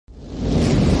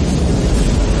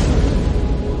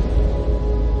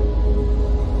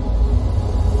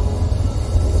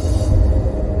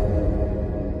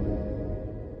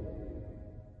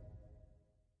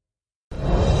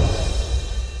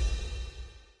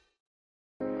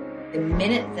The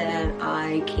minute that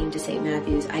I came to St.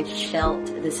 Matthew's, I felt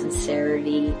the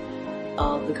sincerity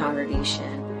of the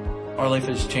congregation. Our life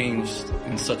has changed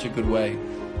in such a good way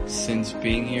since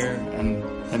being here, and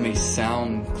that may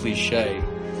sound cliche,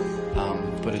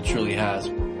 but it truly has.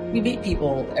 You meet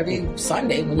people every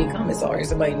Sunday when you come. It's always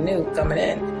somebody new coming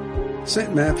in.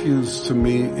 St. Matthew's to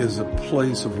me is a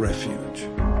place of refuge.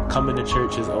 Coming to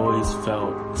church has always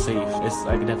felt safe. It's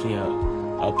like definitely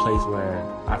a place where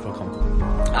I feel comfortable.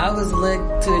 I was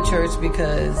led to the church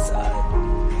because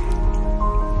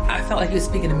I felt like he was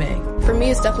speaking to me. For me,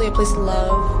 it's definitely a place to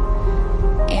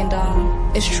love, and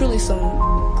it's truly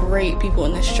some great people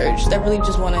in this church that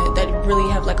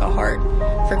really have like a heart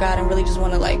for God and really just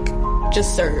want to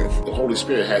just serve. The Holy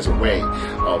Spirit has a way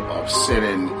of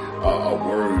sending a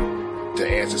word to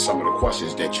answer some of the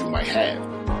questions that you might have.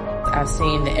 I've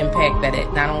seen the impact that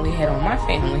it not only had on my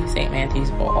family, St.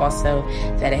 Matthew's, but also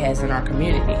that it has in our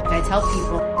community. I tell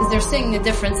people, because they're seeing the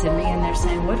difference in me, and they're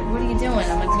saying, what are you doing?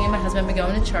 I'm like, me and my husband have been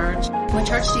going to church. What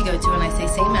church do you go to? And I say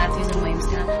St. Matthew's in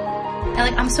Williamstown.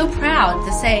 And I'm so proud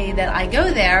to say that I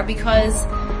go there because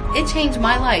it changed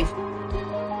my life.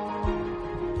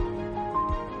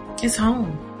 It's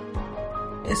home.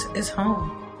 It's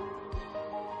home.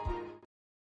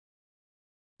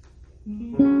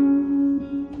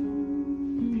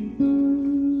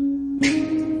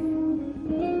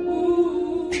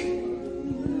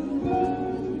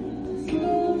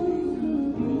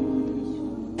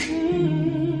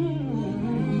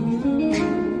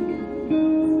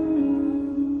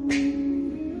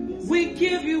 We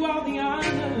give you all the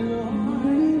honor.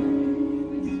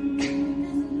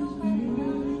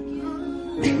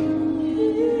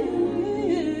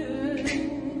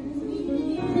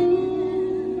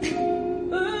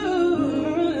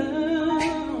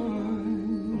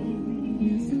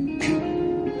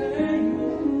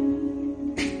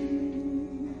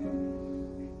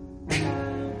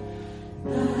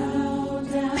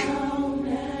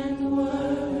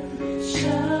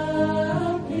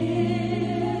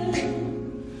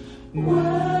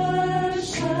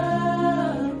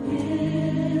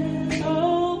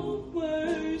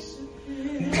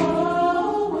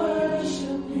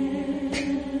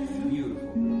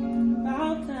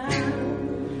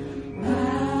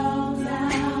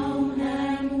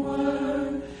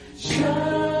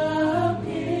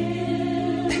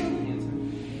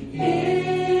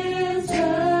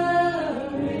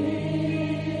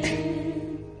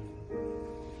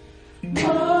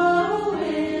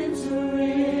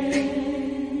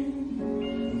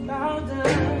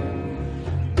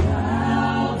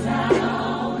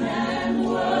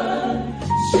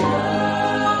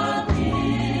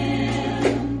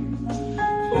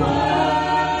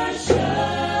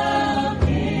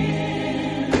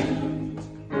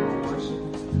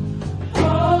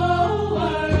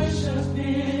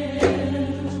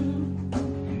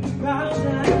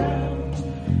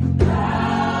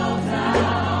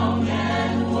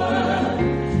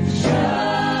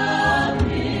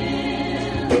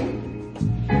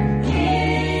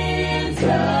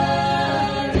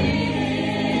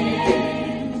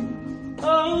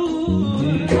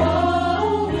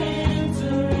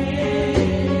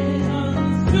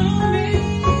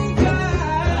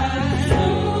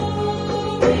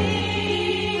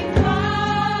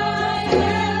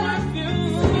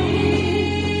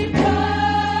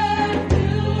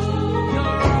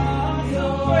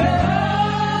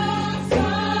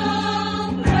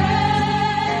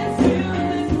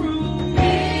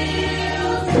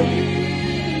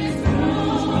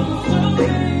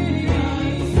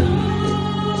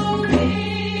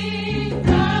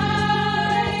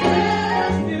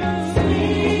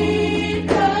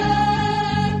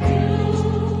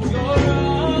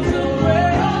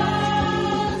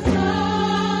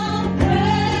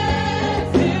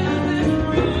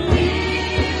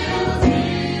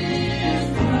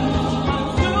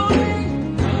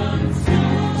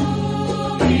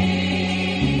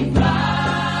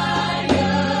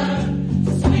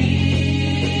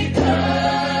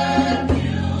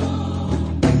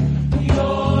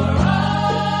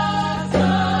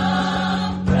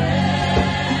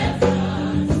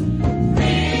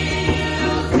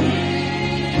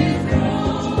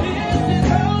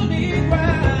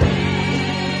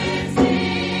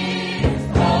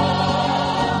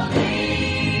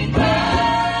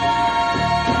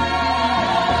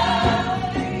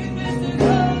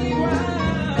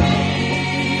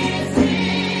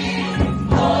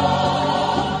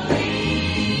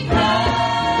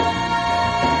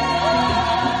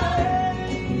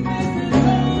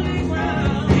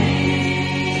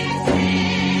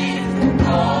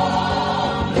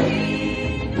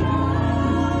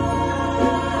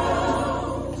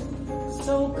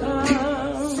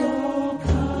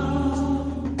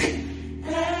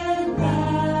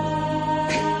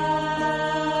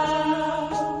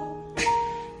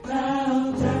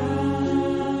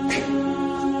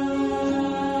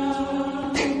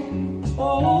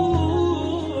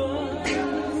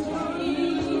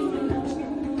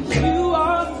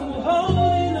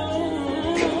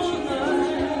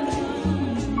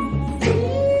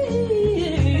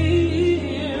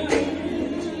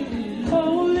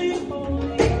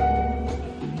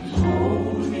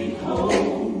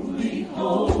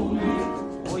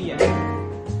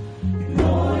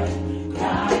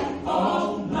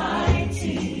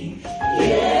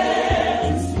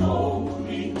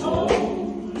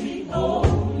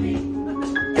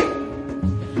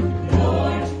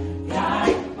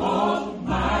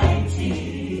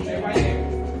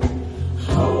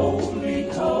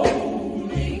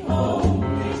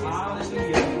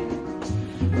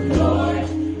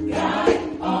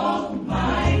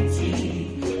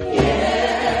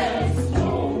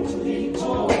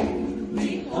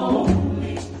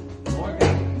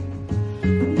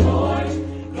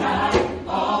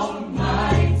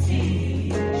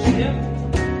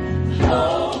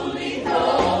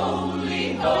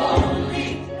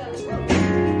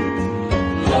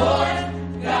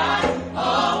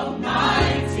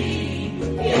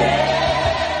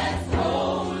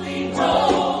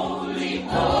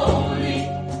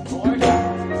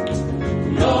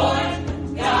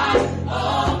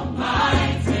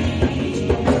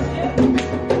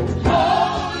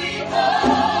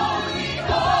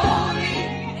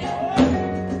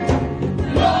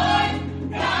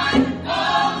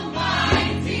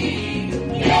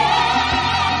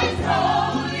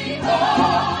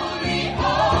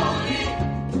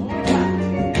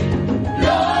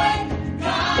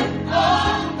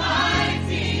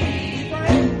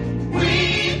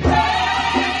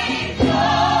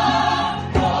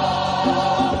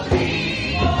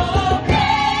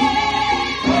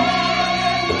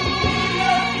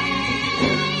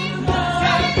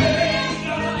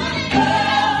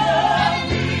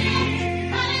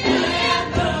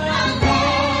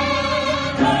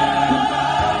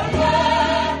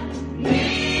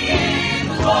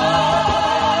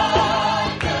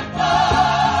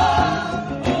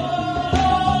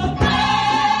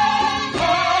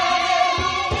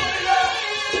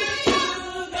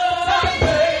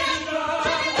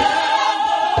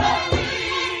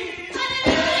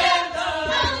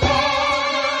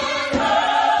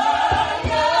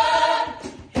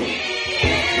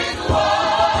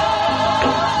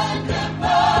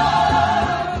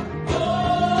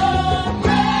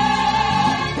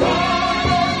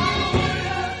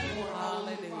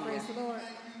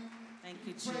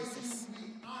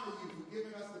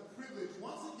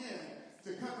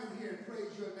 here and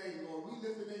praise your name, Lord. We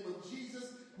lift the name of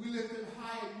Jesus. We lift him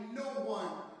high, and no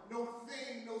one, no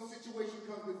thing, no situation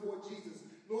comes before Jesus.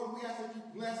 Lord, we ask that you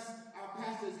bless our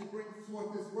pastor as he brings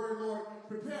forth this word, Lord.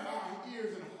 Prepare our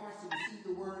ears and hearts to receive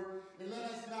the word, and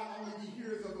let us not only be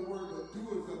hearers of the word, but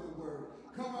doers of the word.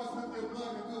 Cover us with your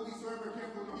blood, and we'll be so ever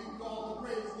careful to give you all the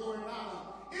praise, glory, and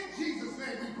honor. In Jesus'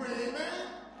 name we pray,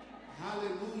 amen.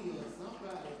 Hallelujah.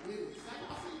 Somebody get it.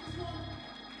 Y'all see this one?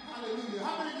 Hallelujah.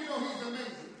 How many of you know he's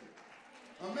amazing?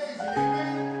 Amazing,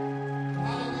 amen.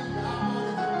 Hallelujah. Our Lord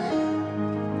is amazing.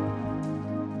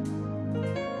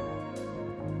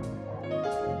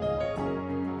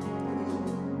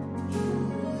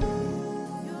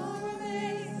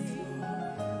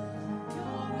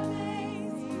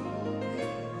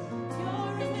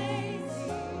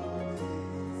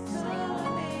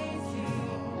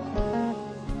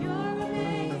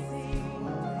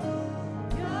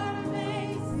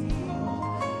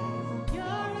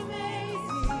 You're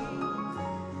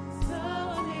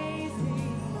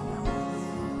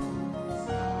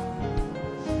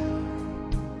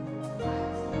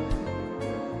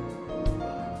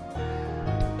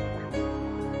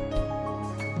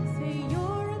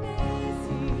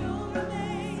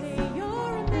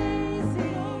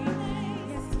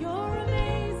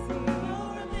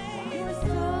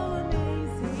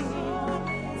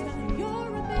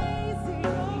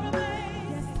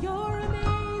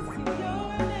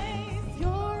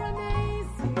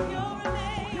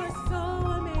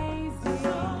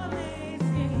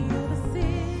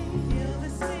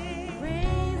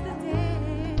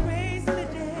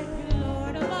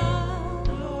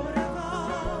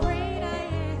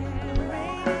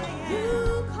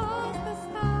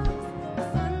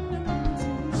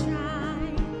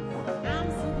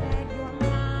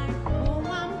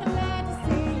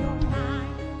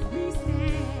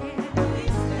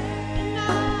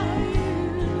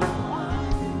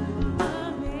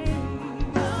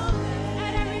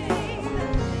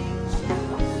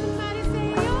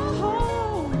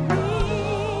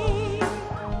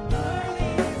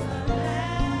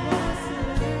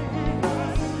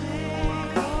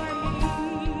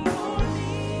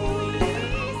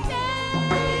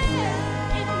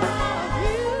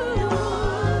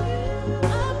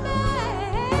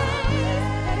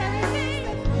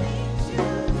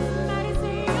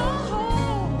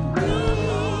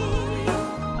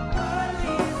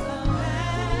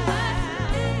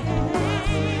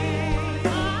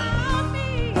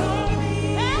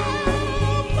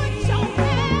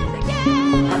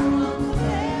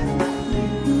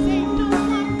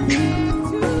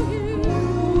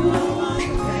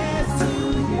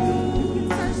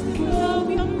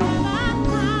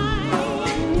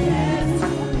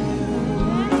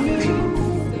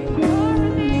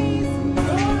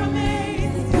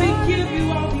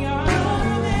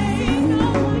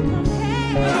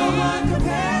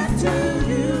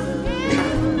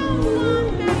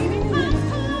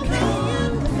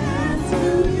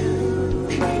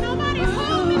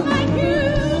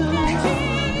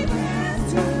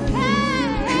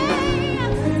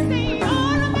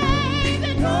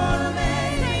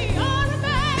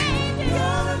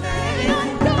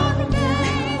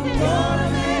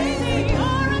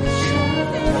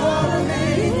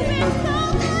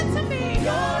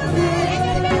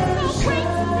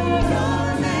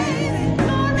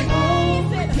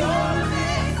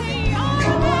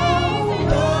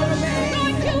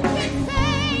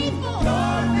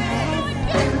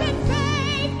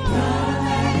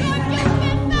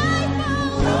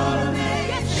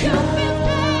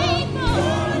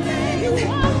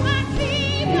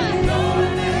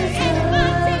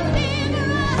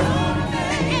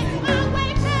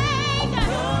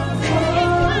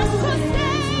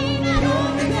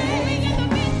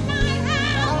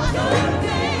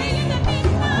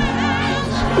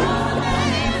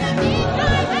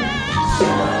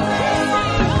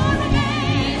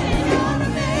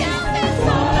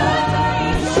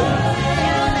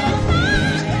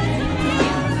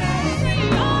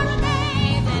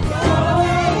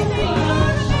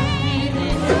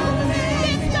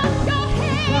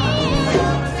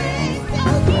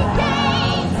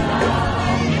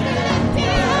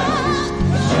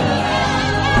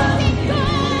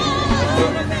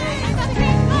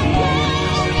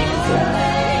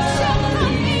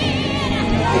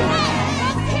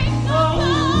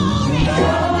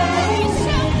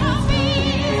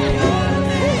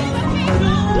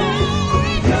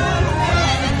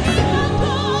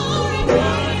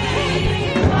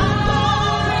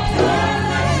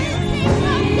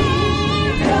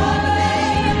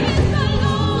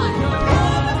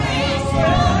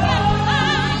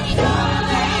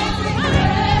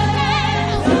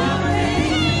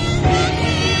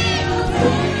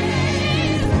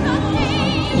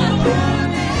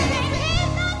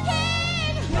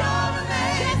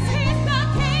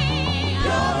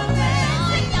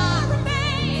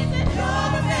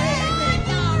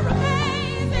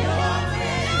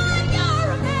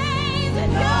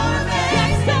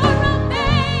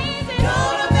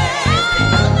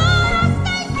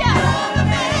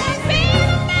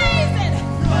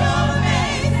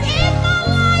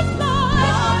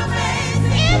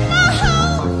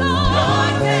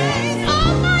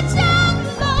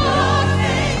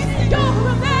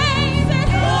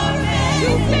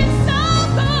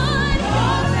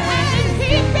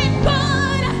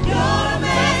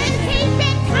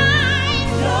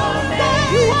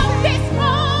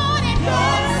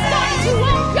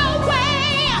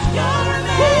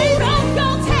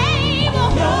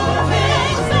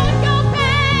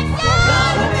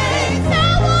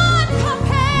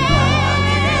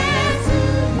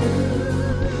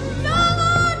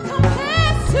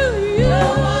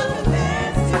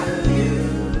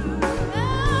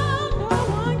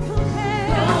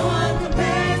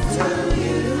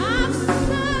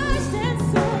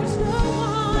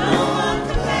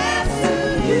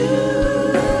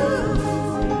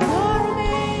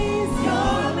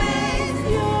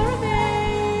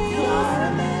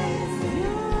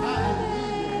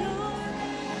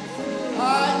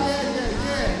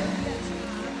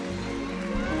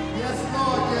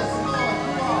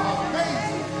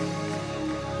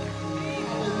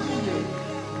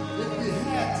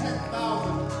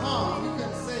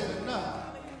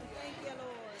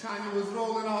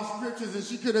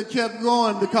she could have kept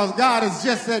going because God is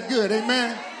just that good.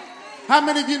 Amen. How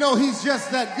many of you know he's just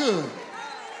that good?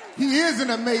 He is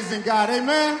an amazing God.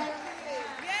 Amen.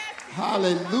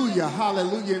 Hallelujah.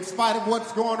 Hallelujah. In spite of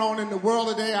what's going on in the world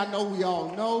today, I know we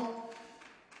all know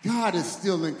God is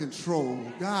still in control.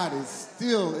 God is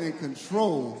still in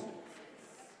control.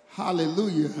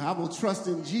 Hallelujah. I will trust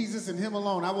in Jesus and him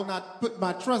alone. I will not put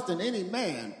my trust in any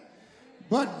man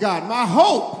but God. My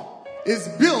hope is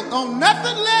built on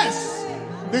nothing less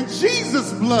than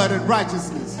Jesus' blood and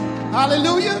righteousness.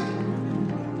 Hallelujah.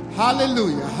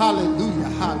 Hallelujah. Hallelujah.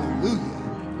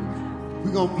 Hallelujah.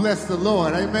 We're going to bless the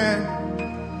Lord. Amen.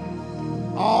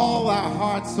 All our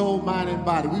heart, soul, mind, and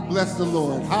body. We bless the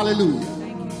Lord. Hallelujah.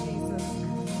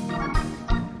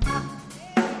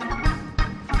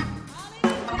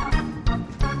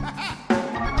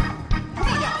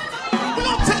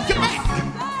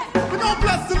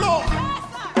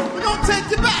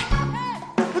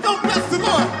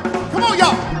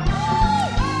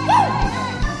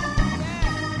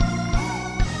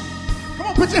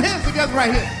 Put your hands together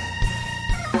right here.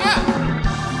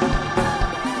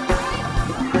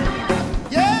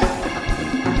 Yeah.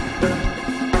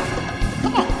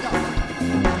 Come on, y'all.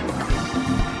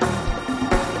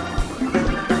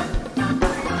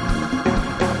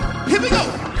 Here we go.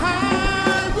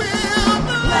 I will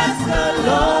bless the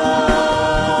Lord.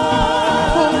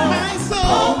 Oh, my soul.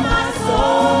 Oh, my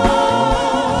soul.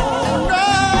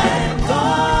 And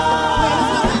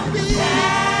God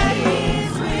that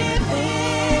is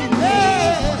within me.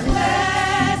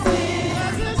 Bless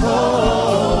his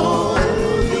holy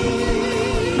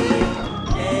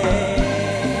name.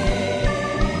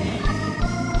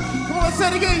 Come on, let's say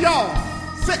it again, y'all.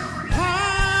 Say,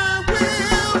 I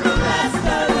will bless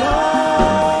the Lord.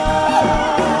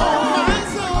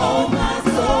 Oh, my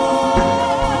soul.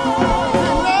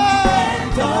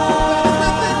 And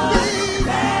God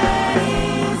that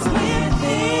is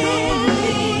within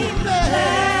me.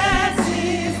 Bless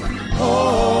his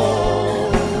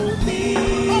holy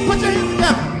name. Put your hands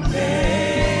together.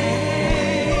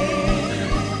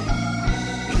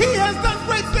 He has done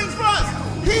great things for us.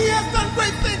 He has done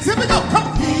great things. Here we go. Come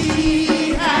on.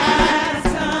 He has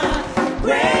done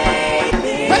great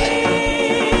things.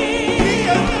 Hey. He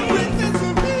has done great things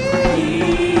for me. He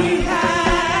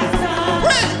has done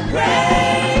great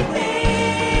things.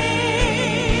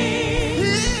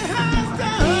 He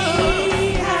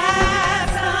has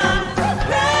done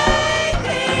great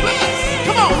things.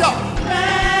 Come on, y'all.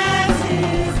 Bless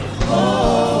his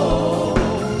holy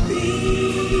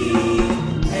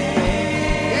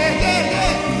name.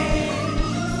 Yeah.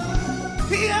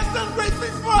 He has done great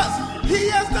things for us. He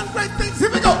has done great things. Here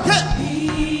we go. Hey.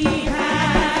 He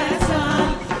has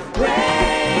done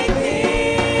great things.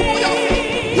 Come on, y'all.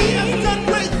 He has done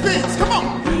great things. Come on.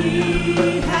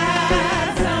 He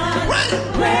has done great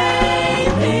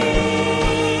things.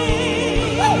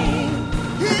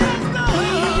 He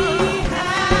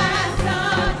has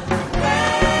done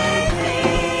great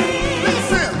things.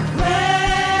 Listen.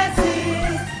 Bless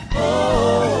his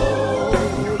holy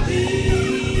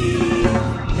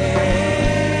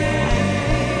name.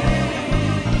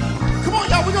 Come on,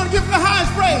 y'all. We're going to give him the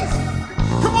highest praise.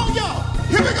 Come on, y'all.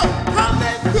 Here we go.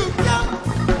 Hallelujah.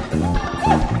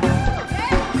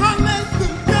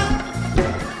 Hallelujah.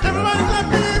 Everybody clap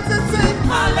your hands and sing.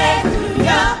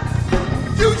 Hallelujah.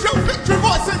 Use your victory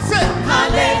voice and say.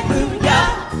 Hallelujah.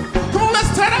 Come on, let's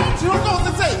turn out your goals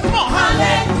and say. Come on.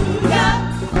 Hallelujah.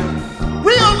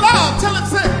 Real loud. Tell him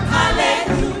say.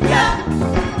 Hallelujah.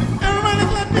 Everybody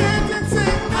clap your hands and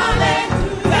sing.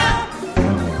 Hallelujah.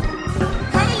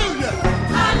 Hallelujah.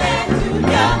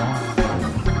 Hallelujah.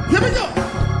 Here we go.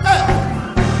 Hey.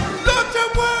 Lord,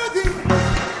 you're worthy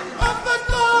of the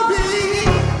glory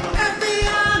and the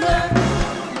honor.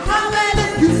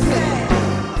 Hallelujah. You say,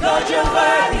 Lord, you're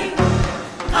worthy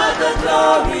of the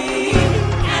glory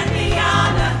and the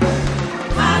honor.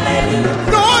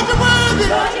 Hallelujah. Lord, you're worthy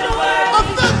of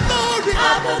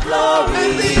the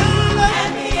glory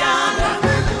and the honor.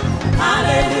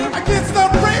 Hallelujah. I can't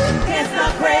stop praying. Can't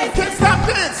stop praying. Can't stop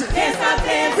dancing. Can't stop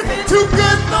dancing. Too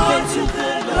good, Lord. Too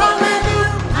good, Lord. Hallelujah.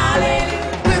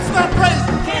 Hallelujah. Can't stop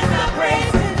praising. Can't stop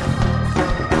praising.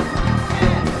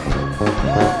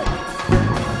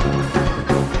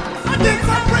 I can't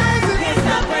stop praising. Can't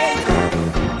stop praising.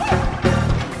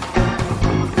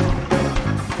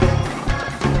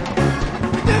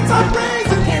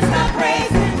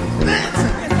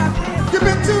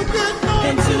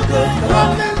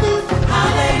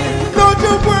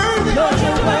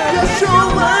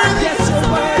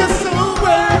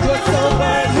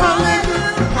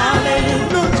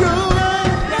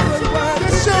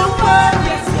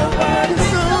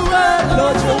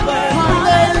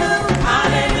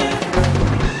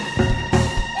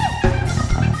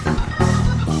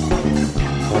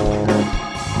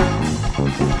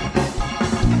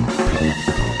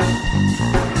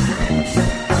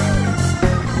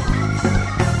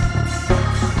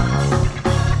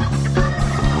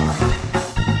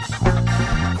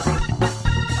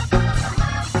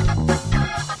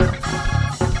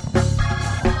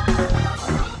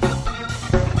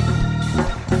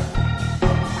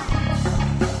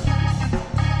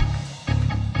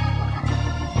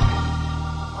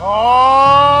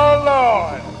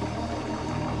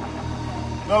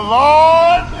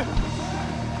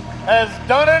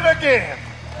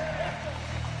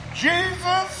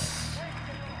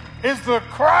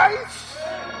 Christ,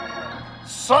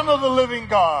 Son of the living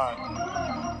God.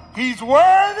 He's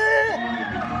worthy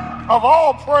of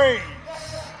all praise,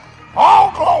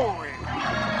 all glory,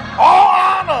 all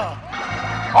honor,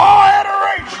 all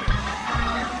adoration.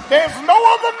 There's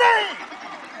no other name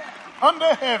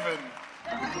under heaven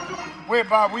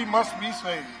whereby we must be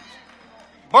saved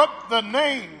but the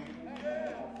name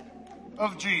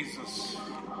of Jesus.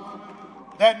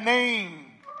 That name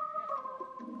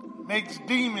makes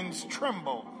demons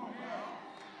tremble.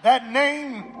 That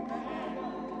name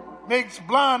makes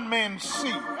blind men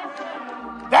see.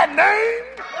 That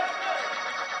name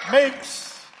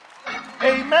makes,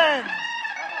 amen,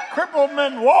 crippled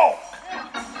men walk.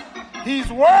 He's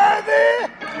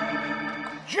worthy.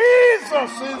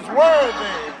 Jesus is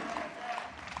worthy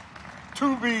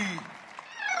to be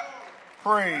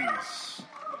praised.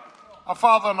 Our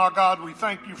Father and our God, we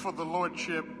thank you for the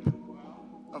Lordship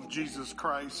of Jesus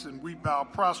Christ, and we bow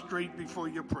prostrate before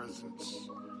your presence,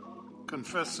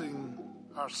 confessing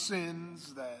our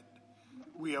sins, that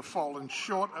we have fallen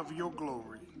short of your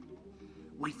glory.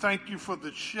 We thank you for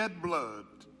the shed blood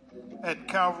at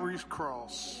Calvary's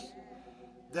cross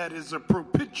that is a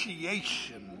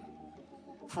propitiation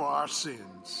for our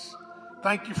sins.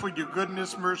 Thank you for your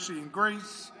goodness, mercy, and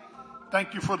grace.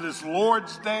 Thank you for this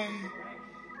Lord's Day.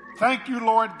 Thank you,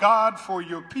 Lord God, for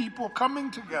your people coming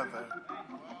together,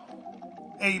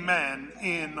 amen,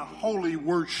 in holy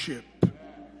worship.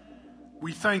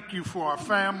 We thank you for our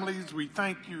families. We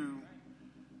thank you,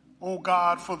 oh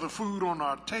God, for the food on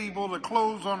our table, the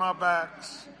clothes on our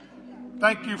backs.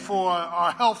 Thank you for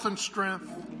our health and strength.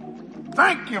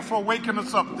 Thank you for waking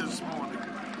us up this morning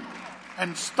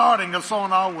and starting us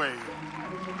on our way.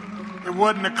 It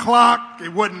wasn't a clock.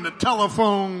 It wasn't a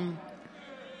telephone.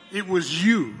 It was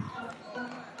you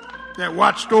that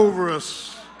watched over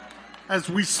us as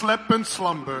we slept in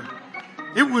slumber.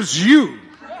 It was you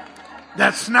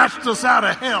that snatched us out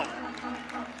of hell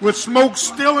with smoke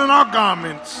still in our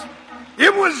garments.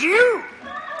 It was you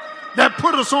that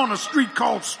put us on a street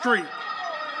called straight.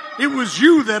 It was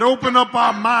you that opened up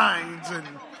our minds and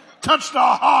touched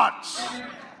our hearts,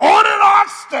 ordered our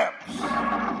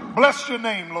steps. Bless your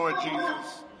name, Lord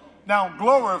Jesus. Now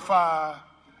glorify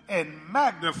and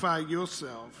magnify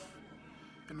yourself.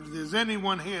 And if there's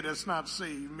anyone here that's not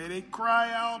saved, may they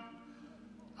cry out,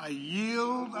 I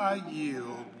yield, I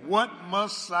yield. What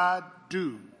must I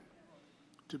do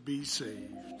to be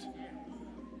saved?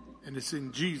 And it's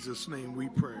in Jesus' name we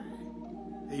pray.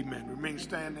 Amen. Remain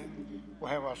standing. We'll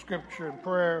have our scripture and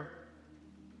prayer.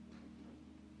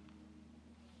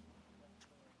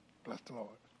 Bless the Lord.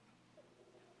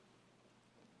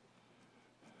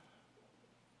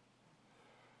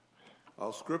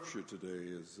 Our scripture today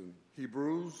is in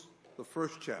Hebrews, the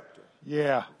first chapter.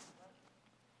 Yeah.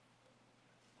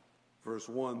 Verse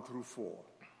 1 through 4.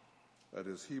 That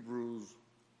is Hebrews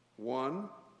 1,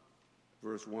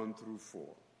 verse 1 through 4.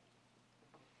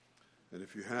 And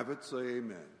if you have it, say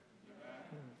amen.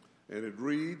 And it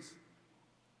reads,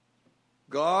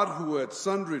 God, who at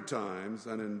sundry times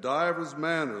and in divers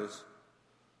manners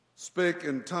spake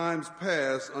in times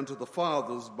past unto the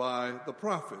fathers by the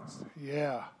prophets,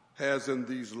 has in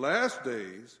these last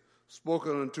days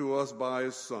spoken unto us by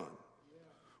his Son,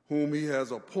 whom he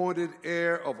has appointed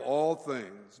heir of all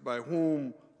things, by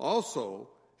whom also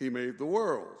he made the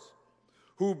worlds,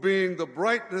 who being the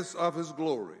brightness of his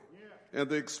glory and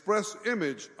the express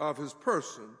image of his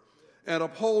person, and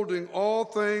upholding all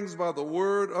things by the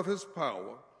word of his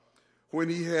power, when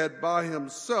he had by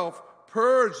himself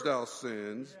purged our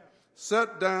sins,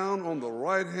 sat down on the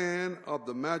right hand of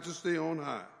the majesty on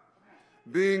high,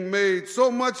 being made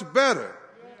so much better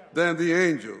than the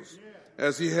angels,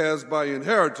 as he has by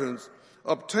inheritance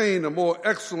obtained a more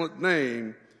excellent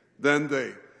name than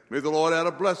they. May the Lord add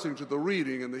a blessing to the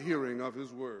reading and the hearing of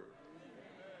his word.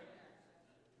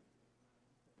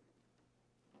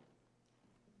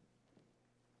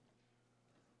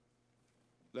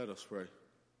 Let us pray.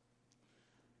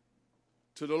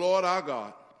 To the Lord our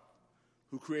God,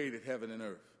 who created heaven and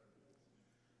earth,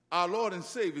 our Lord and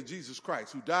Savior Jesus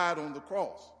Christ, who died on the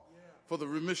cross for the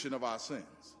remission of our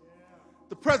sins,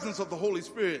 the presence of the Holy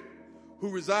Spirit who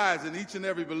resides in each and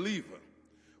every believer.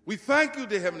 We thank you,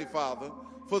 dear Heavenly Father,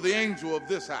 for the angel of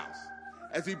this house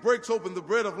as he breaks open the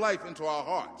bread of life into our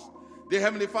hearts. Dear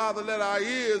Heavenly Father, let our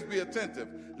ears be attentive.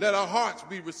 Let our hearts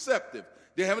be receptive.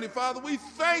 Dear Heavenly Father, we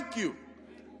thank you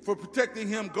for protecting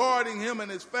him, guarding him and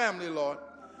his family, Lord.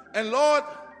 And Lord,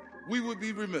 we would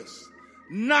be remiss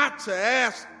not to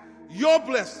ask your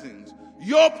blessings,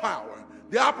 your power,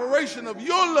 the operation of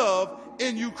your love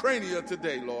in Ukraine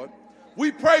today, Lord.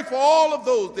 We pray for all of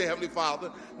those, dear Heavenly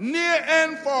Father, near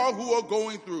and far, who are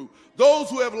going through. Those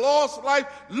who have lost life,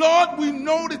 Lord, we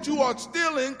know that you are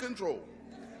still in control.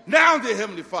 Now, dear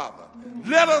Heavenly Father,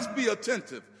 let us be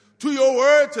attentive to your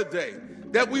word today,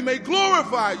 that we may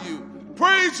glorify you,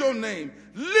 praise your name,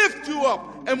 lift you up,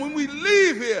 and when we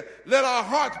leave here, let our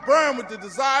hearts burn with the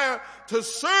desire to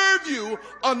serve you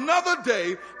another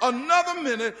day, another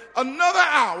minute, another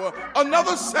hour,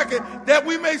 another second, that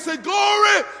we may say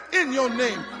glory in your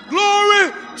name,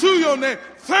 glory to your name.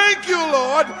 Thank you,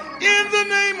 Lord. In the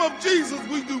name of Jesus,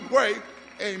 we do pray.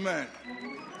 Amen.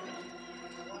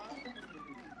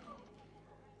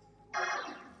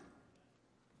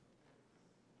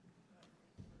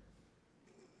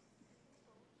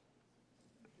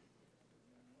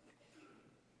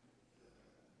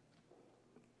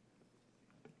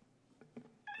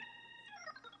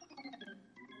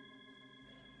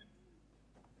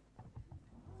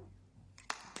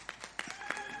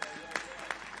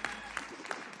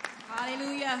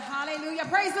 Hallelujah, hallelujah.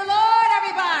 Praise the Lord,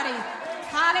 everybody.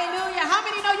 Hallelujah. How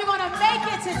many know you're going to make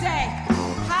it today?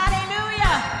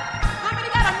 Hallelujah. How many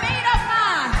got a made up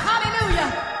mind? Hallelujah.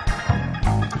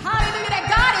 Hallelujah, that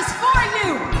God is for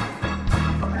you.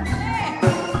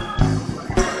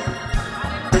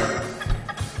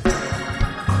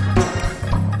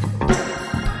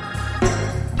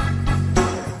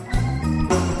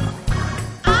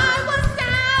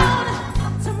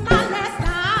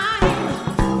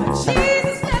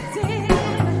 Jesus stepped in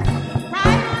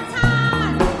right on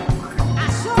time. I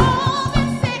sure been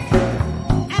sick.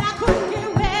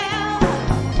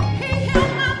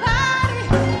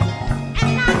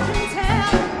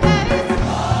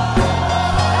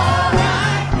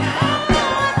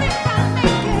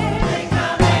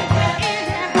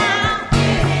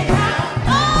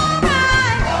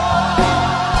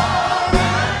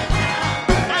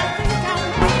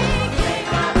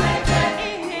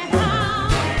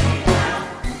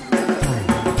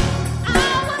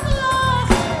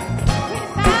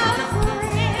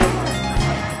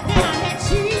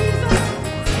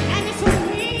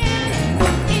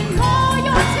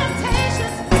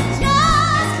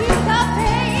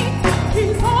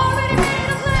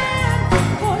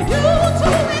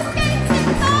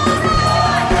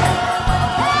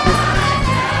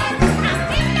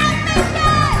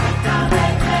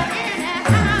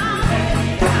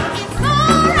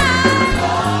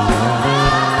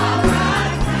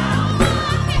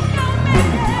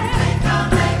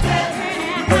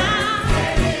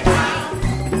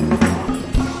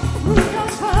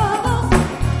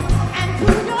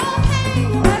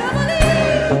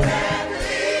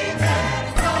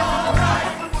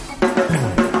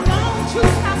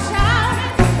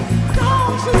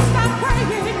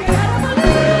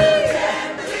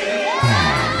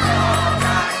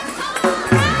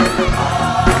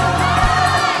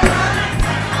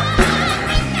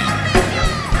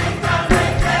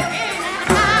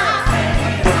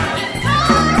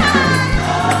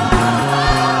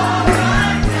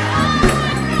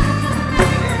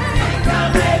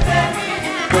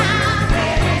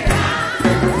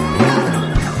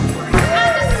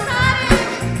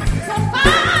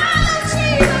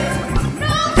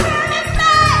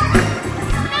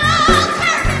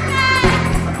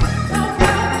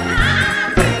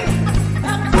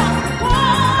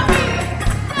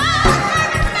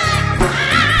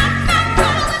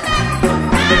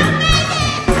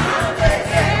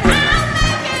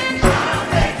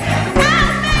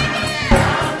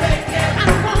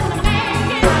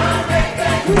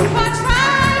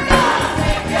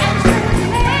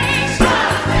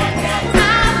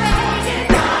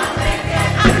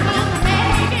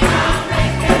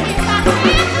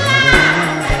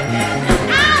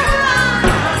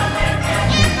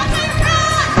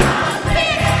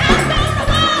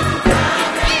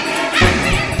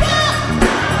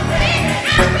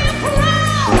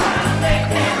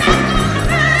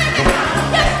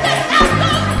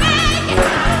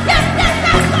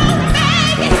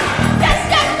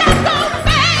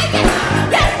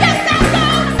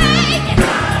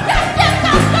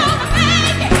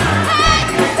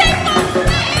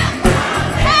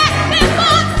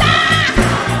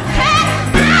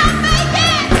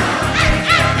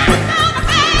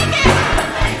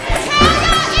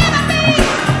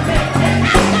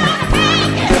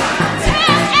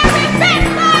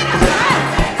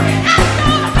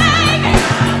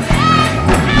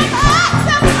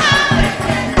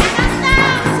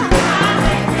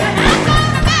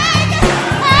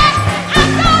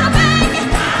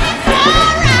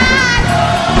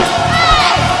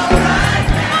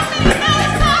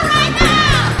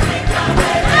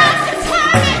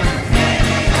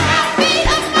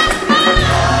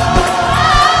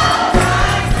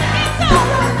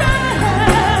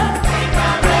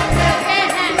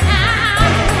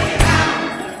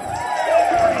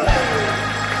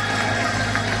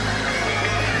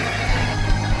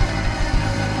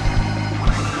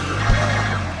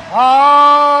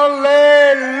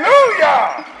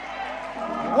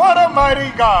 What a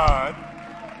mighty God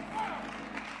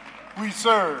we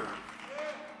serve.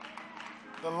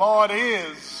 The Lord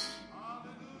is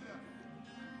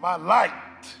my light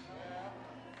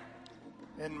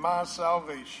and my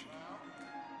salvation.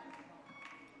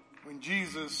 When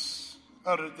Jesus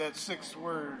uttered that sixth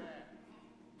word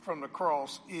from the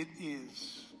cross, it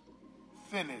is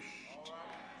finished,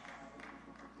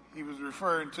 he was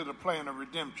referring to the plan of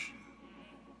redemption.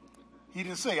 He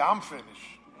didn't say, I'm finished.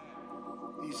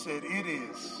 He said, it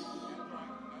is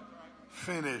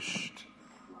finished.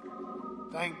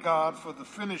 Thank God for the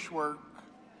finished work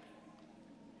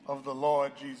of the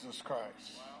Lord Jesus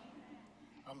Christ.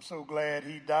 I'm so glad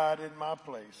he died in my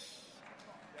place.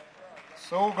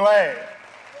 So glad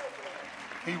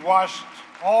he washed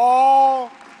all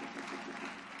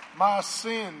my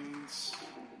sins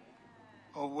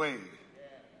away.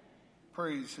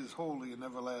 Praise his holy and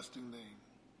everlasting name.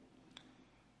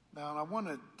 Now, I want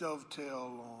to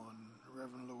dovetail on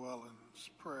Reverend Llewellyn's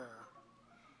prayer.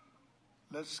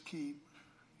 Let's keep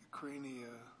Ukraine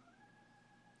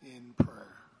in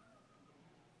prayer.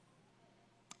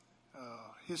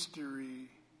 History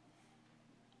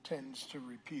tends to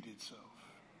repeat itself.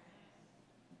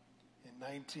 In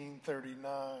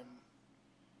 1939,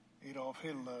 Adolf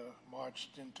Hitler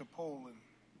marched into Poland,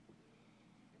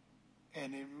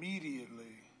 and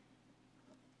immediately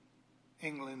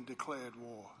England declared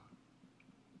war.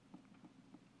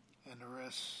 And the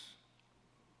rest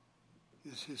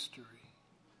is history.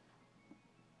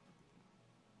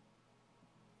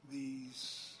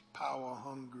 These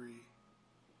power-hungry,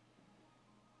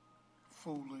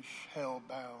 foolish,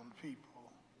 hell-bound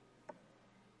people,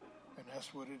 and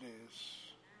that's what it is.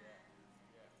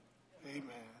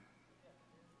 Amen.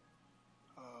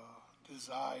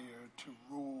 Desire to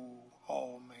rule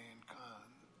all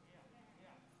mankind.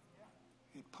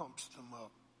 It pumps them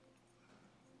up.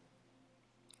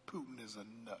 Putin is a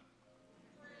nut.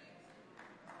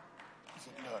 He's a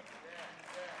nut.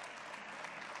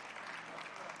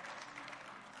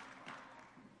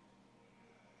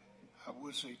 I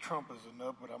would say Trump is a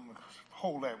nut, but I'm going to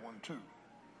hold that one too.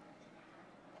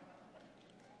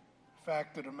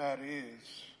 Fact of the matter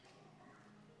is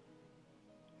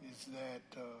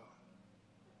that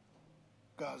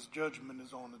God's judgment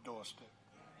is on the doorstep.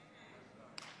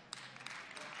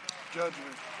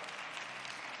 Judgment.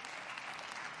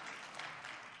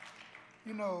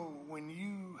 You know, when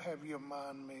you have your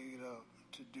mind made up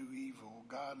to do evil,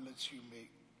 God lets you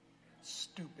make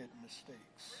stupid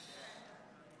mistakes.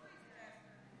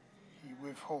 He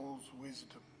withholds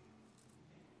wisdom.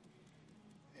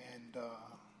 And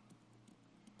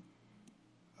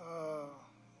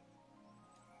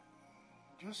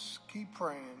just keep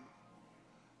praying.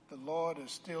 The Lord is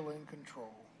still in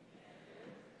control.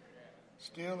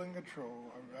 Still in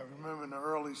control. I remember in the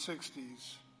early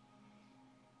 60s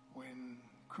when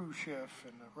Khrushchev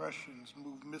and the Russians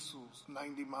moved missiles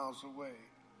 90 miles away.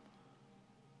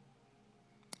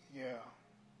 Yeah.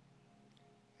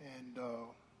 And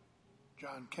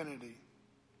John Kennedy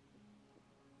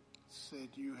said,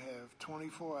 you have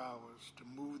 24 hours to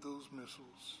move those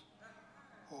missiles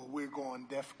or we're going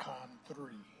DEFCON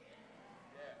 3.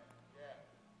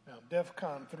 Now,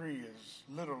 DEFCON 3 is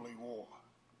literally war.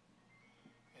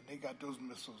 And they got those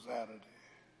missiles out of there.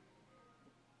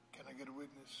 Can I get a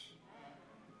witness?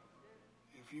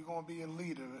 If you're going to be a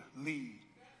leader, lead.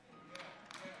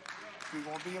 If you're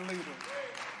going to be a leader,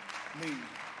 lead.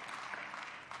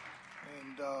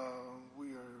 And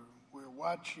we're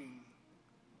watching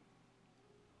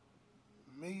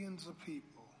millions of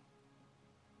people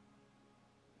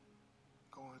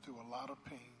going through a lot of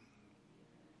pain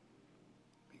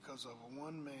because of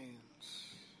one man's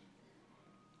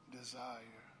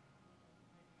desire.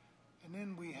 And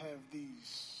then we have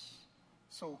these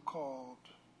so-called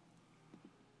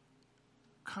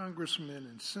congressmen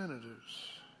and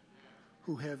senators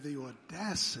who have the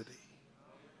audacity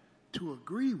to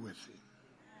agree with him.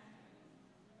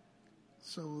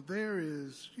 So there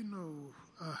is,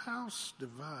 a house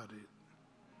divided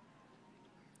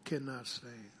cannot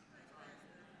stand.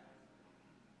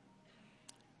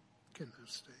 Cannot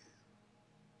stand.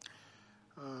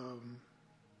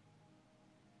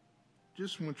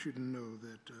 Just want you to know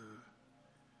that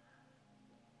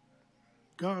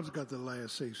God's got the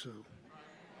last say-so.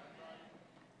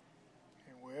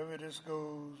 And wherever this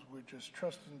goes, we're just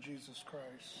trusting Jesus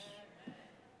Christ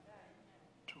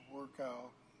to work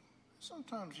out.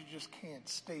 Sometimes you just can't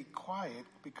stay quiet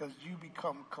because you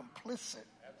become complicit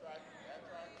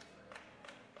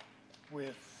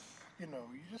with, you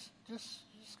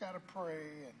just got to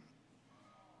pray and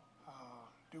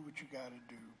do what you got to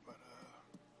do. But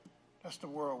that's the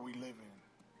world we live in.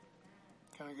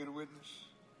 Can I get a witness?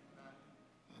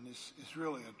 And it's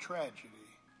really a tragedy.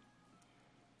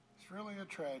 It's really a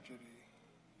tragedy,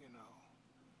 you know,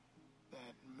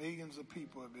 that millions of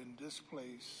people have been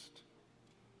displaced,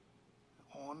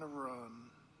 on the run,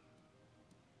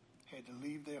 had to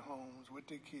leave their homes with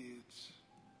their kids,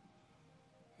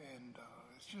 and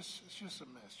it's just a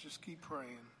mess. Just keep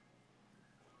praying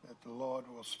that the Lord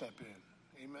will step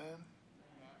in. Amen?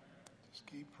 Just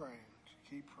keep praying. Just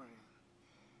keep praying.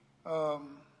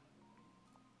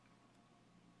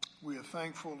 We are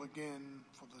thankful again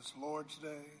for this Lord's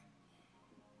Day.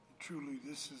 Truly,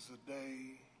 this is a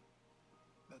day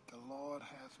that the Lord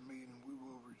hath made, and we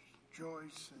will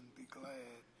rejoice and be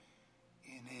glad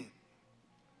in it.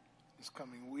 This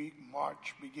coming week,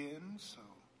 March begins, so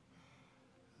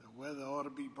the weather ought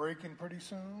to be breaking pretty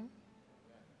soon.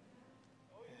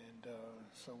 And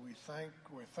so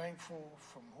we're thankful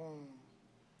from whom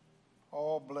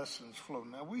all blessings flow.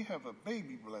 Now, we have a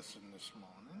baby blessing this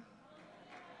morning.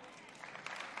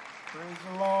 Praise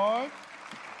the Lord.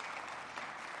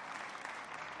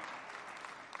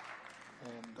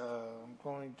 And I'm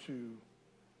going to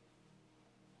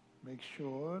make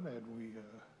sure that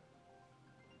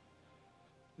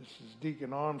this is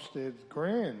Deacon Armstead's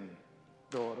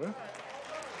granddaughter.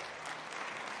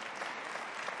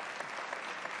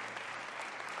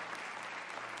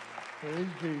 Praise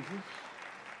Jesus.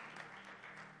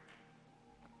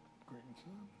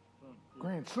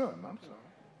 Grandson, I'm sorry.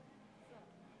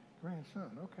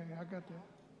 Grandson, okay, I got that.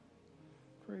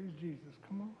 Praise Jesus,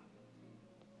 come on.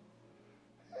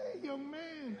 Hey, young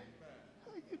man,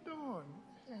 how you doing?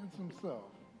 Handsome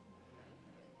self.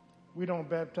 We don't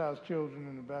baptize children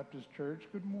in the Baptist church.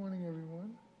 Good morning,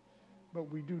 everyone.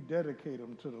 But we do dedicate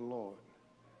them to the Lord.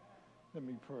 Let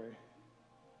me pray.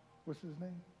 What's his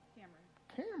name?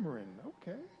 Cameron,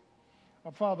 okay.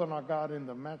 Our Father and our God, in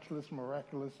the matchless,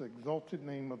 miraculous, exalted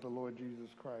name of the Lord Jesus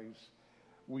Christ,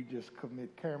 we just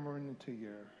commit Cameron into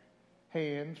your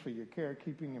hands for your care,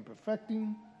 keeping, and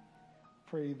perfecting.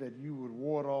 Pray that you would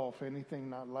ward off anything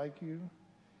not like you,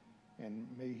 and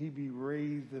may he be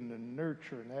raised in the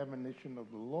nurture and admonition of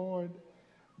the Lord.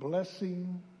 Bless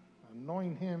him,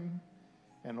 anoint him,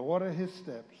 and order his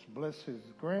steps. Bless his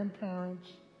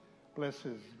grandparents, bless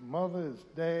his mother, his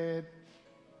dad,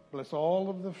 bless all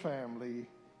of the family,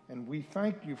 and we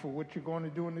thank you for what you're going to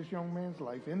do in this young man's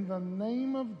life. In the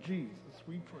name of Jesus,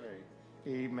 we pray.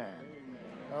 Amen.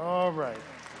 All right.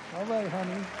 All right,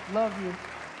 honey. Love you.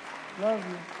 Love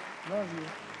you. Love you.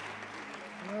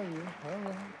 Love you. All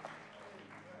right.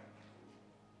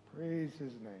 Praise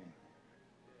his name.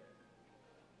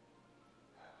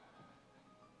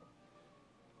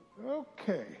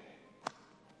 Okay.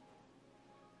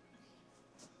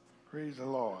 Praise the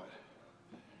Lord.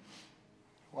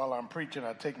 While I'm preaching,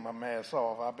 I take my mask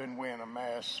off. I've been wearing a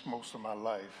mask most of my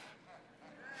life.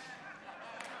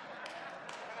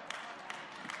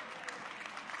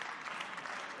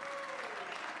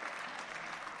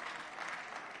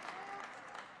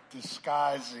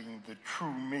 Disguising the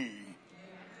true me.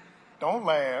 Don't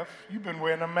laugh. You've been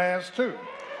wearing a mask too.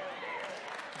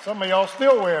 Some of y'all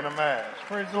still wearing a mask.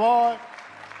 Praise the Lord.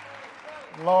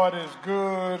 The Lord is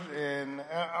good, and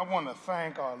I want to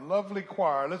thank our lovely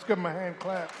choir. Let's give them a hand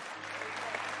clap.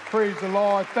 Praise the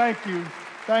Lord. Thank you.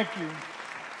 Thank you.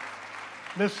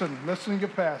 Listen to your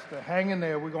pastor. Hang in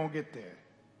there. We're going to get there.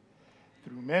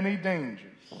 Through many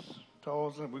dangers,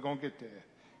 we're going to get there.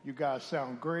 You guys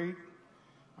sound great.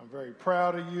 I'm very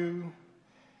proud of you,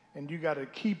 and you got to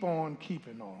keep on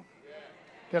keeping on.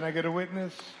 Can I get a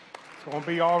witness? It's going to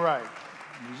be all right.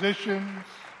 Musicians,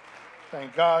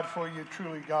 thank God for you.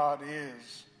 Truly, God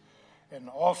is an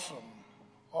awesome,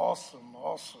 awesome,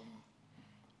 awesome,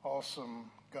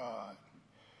 awesome God.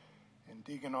 And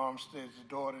Deacon Armstead's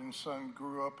daughter and son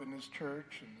grew up in this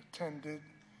church and attended,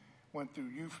 went through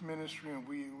youth ministry, and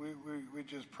we're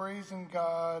just praising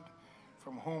God,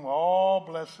 from whom all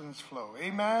blessings flow.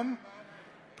 Amen?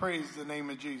 Praise the name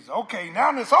of Jesus. Okay,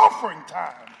 now it's offering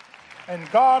time. And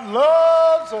God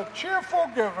loves a cheerful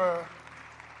giver.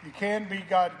 You can be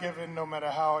God-given no matter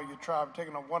how you try.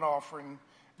 Taking up one offering,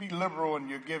 be liberal in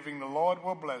your giving. The Lord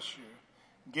will bless you.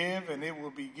 Give, and it will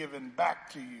be given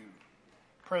back to you.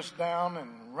 Pressed down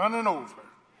and running over.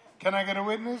 Can I get a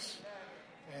witness?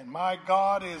 And my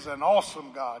God is an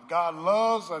awesome God. God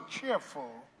loves a cheerful,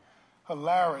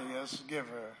 hilarious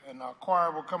giver. And our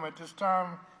choir will come at this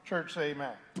time. Church, say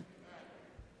amen.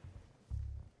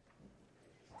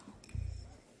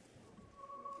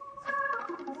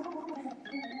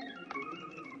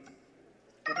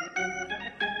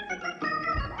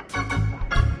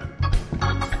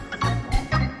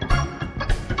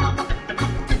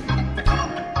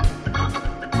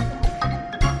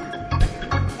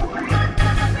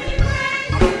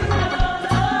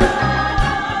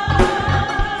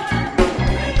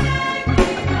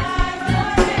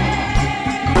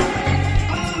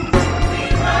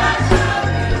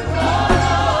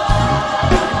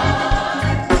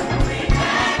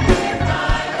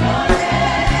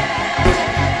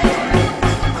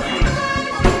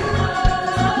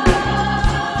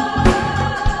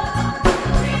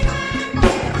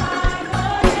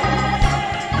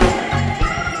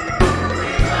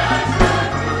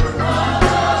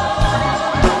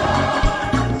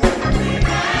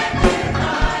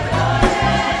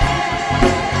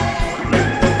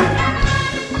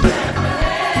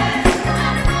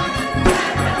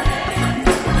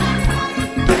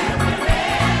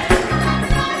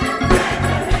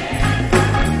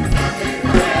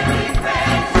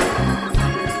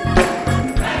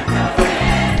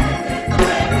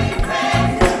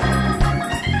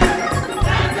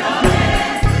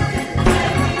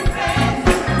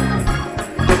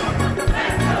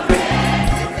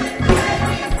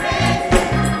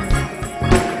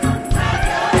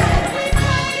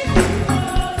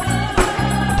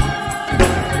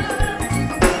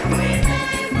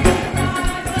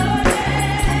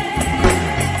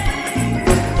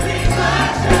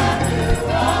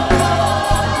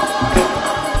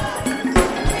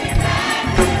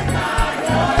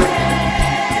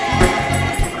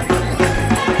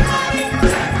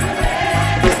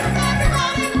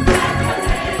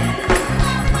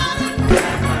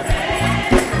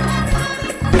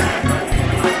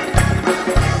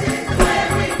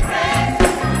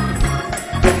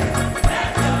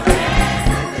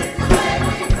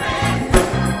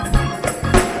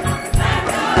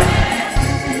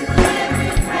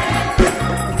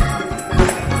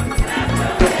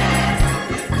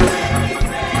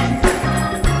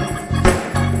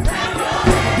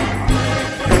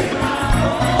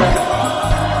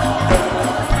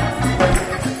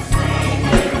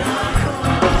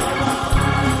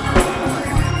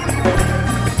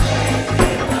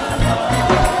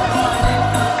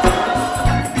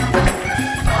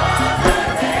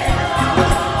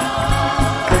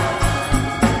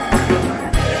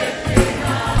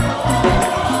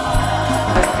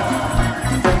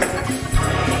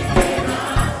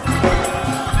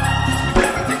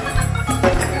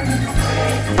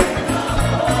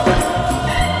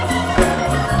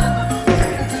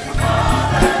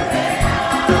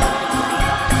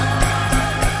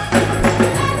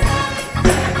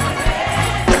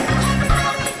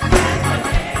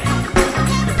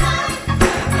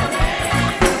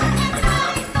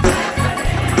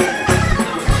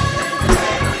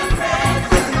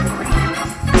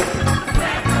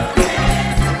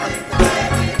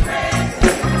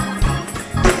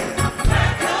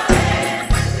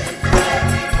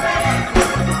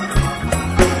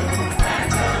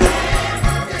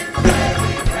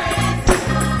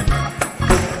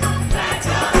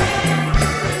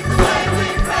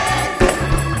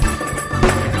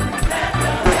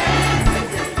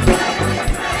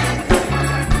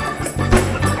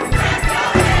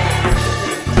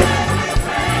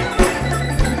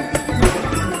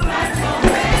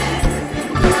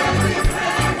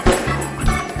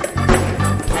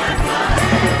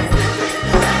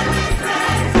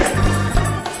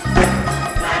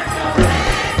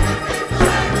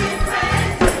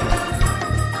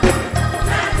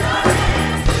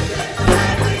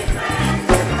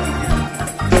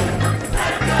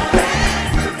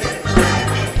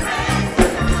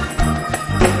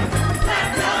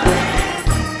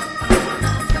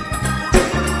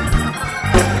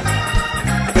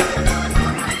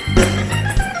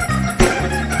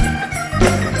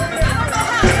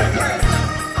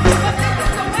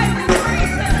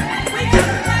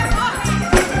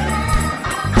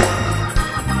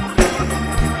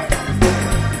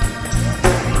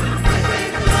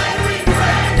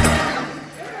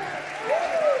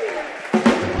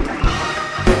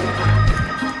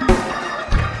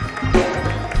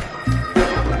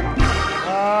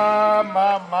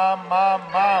 My.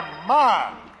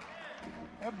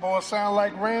 That boy sound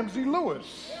like Ramsey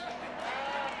Lewis.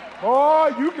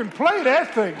 Boy, you can play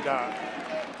that thing, Doc.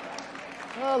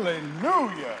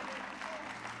 Hallelujah.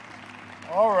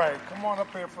 All right, come on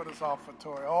up here for this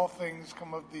offertory. All things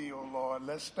come of thee, O Lord.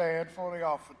 Let's stand for the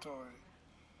offertory.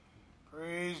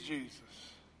 Praise Jesus.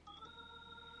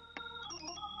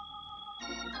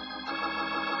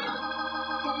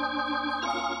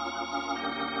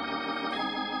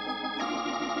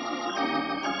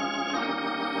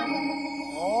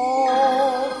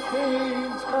 All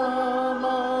things come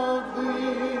of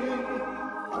thee,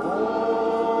 O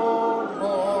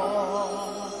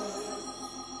Lord,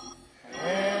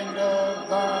 and of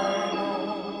thine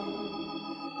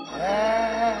own,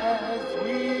 as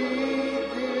we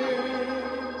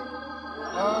give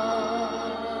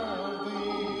of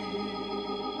thee.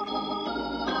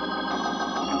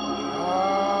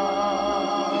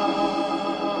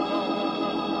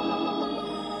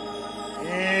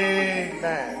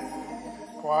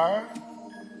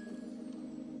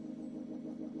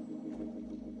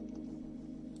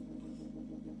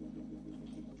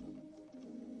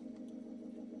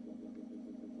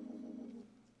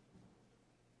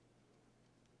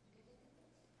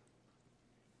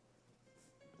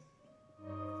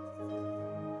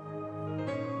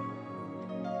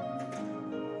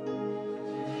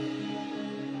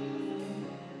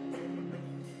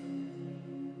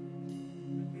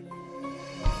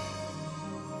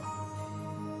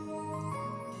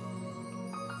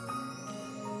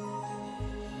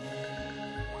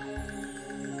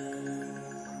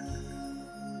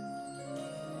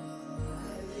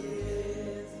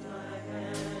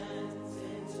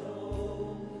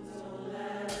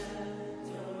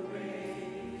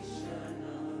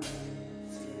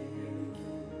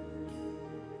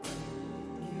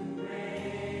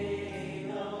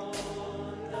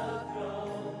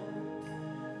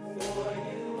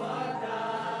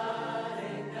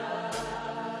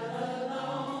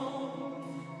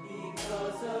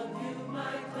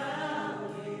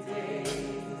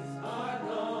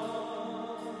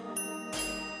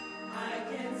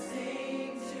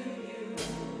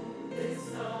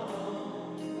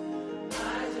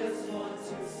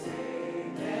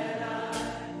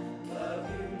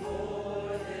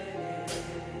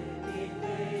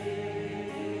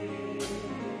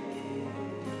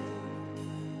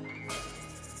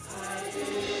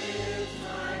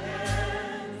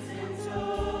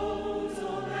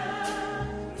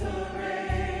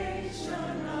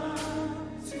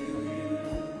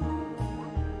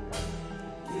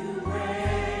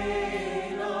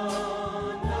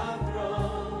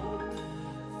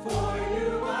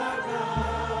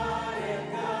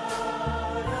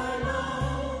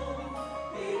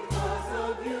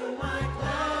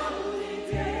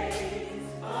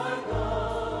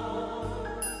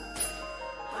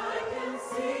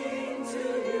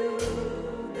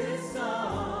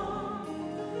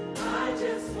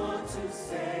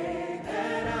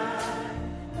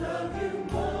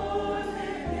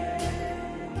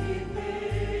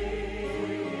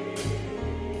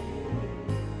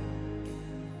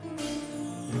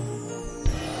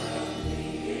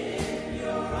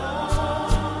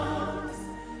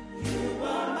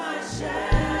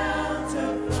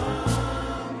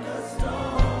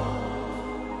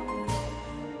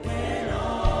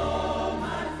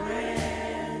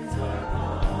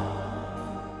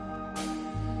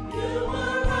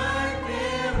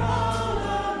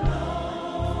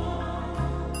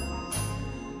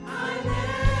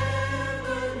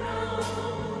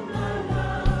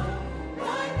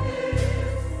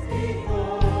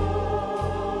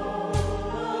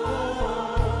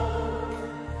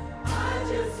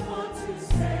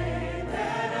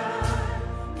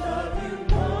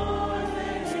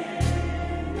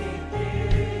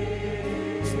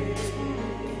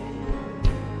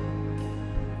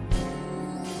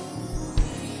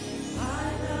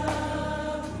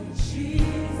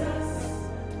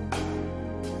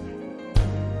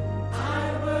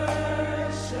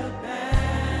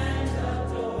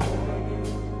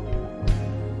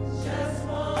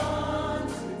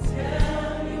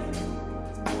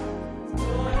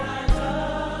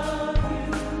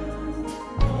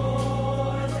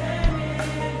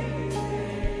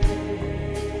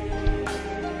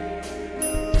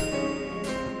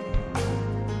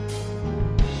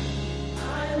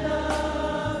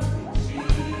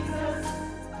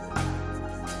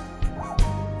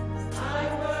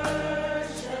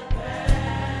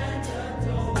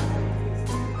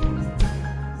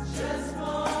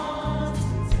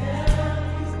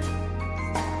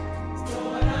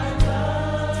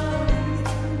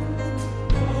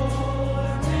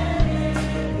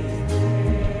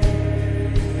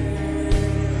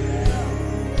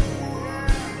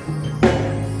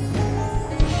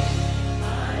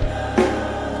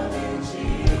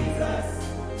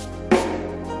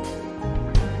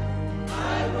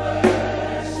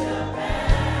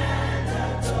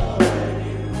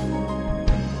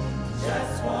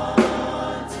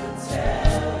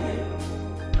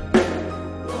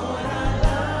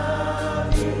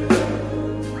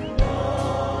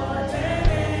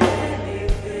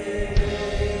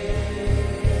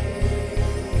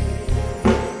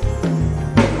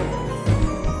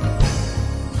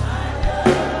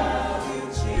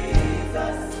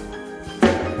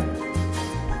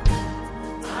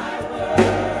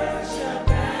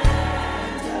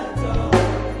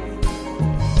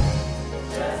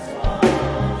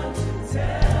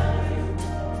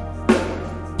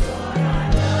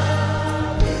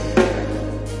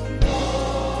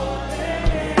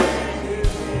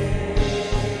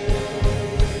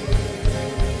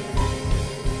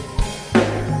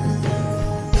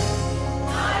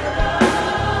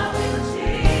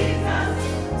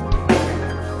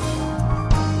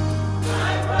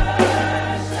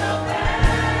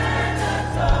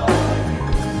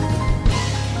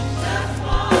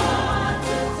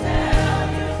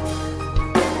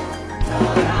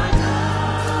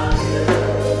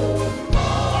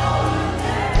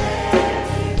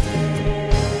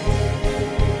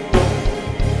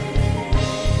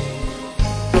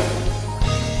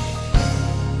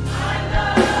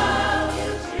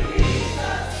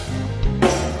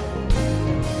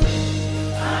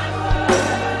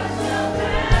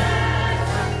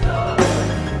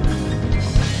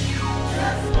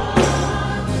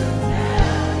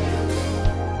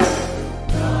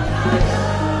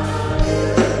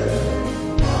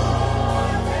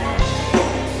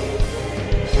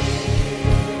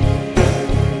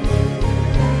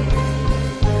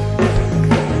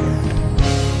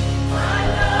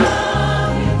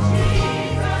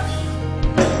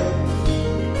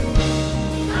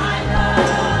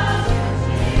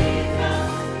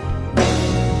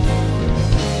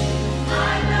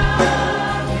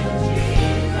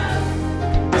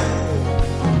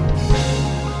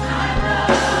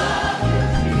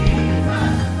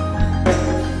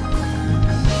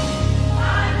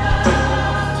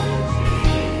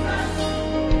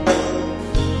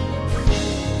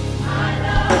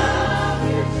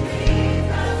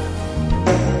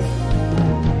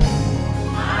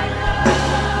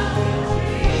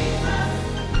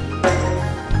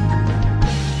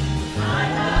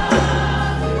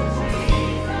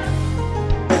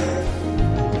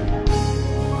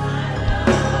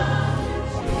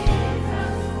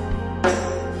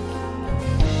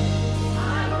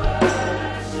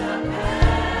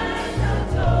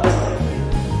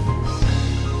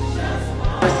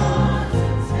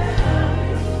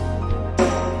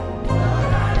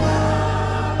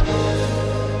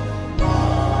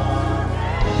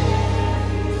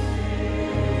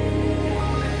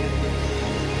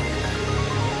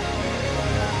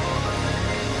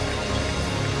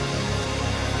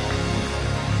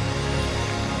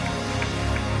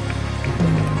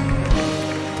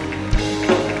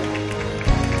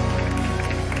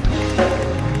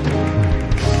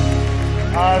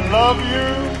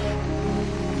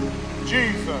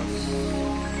 Jesus,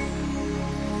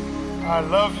 I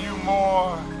love you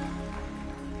more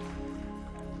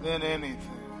than anything.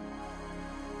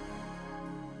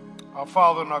 Our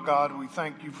Father and our God, we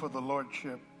thank you for the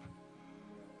Lordship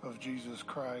of Jesus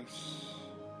Christ.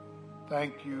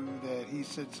 Thank you that he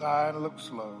sits high and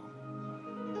looks low.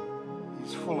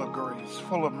 He's full of grace,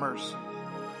 full of mercy,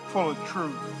 full of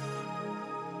truth.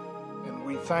 And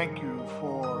we thank you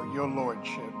for your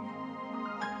Lordship.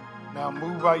 Now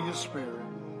move by your Spirit.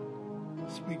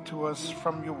 Speak to us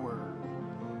from your word.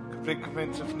 Convict,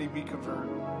 convince, if need be, convert.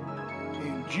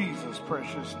 In Jesus'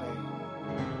 precious name,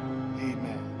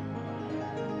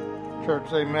 amen.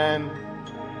 Church, amen.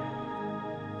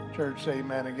 Church,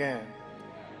 amen again.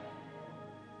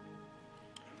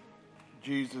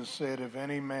 Jesus said, if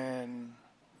any man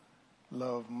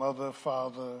love mother,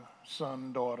 father,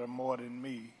 son, daughter more than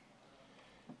me,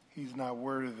 he's not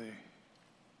worthy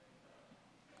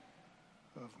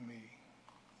of me.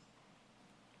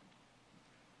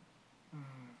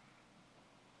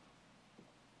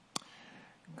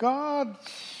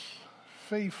 God's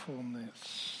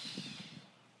faithfulness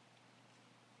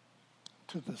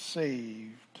to the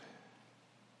saved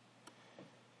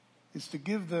is to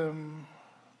give them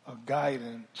a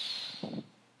guidance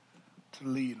to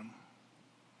lead them,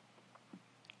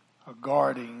 a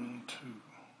guarding to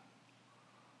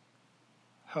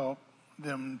help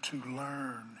them to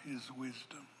learn his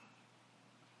wisdom,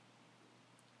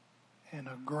 and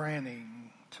a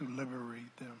granting to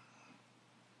liberate them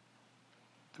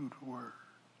through the word.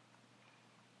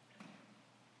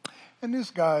 And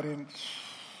this guidance,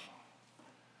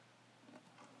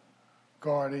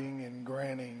 guarding and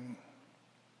granting,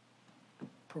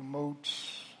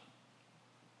 promotes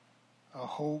a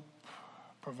hope,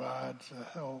 provides a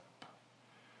help,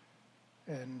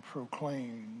 and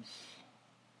proclaims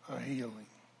a healing.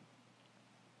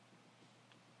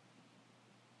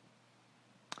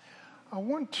 I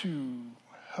want to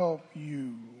help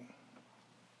you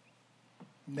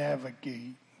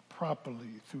navigate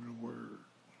properly through the word.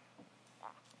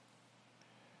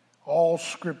 All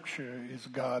scripture is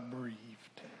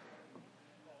God-breathed.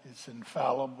 It's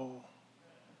infallible,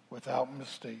 without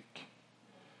mistake.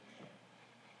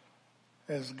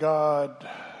 As God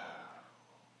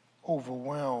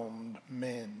overwhelmed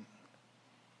men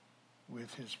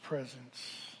with his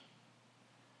presence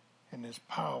and his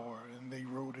power, and they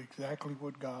wrote exactly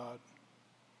what God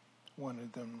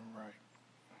wanted them to write.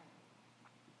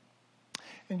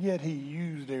 And yet he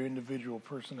used their individual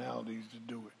personalities to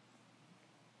do it.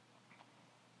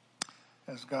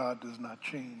 As God does not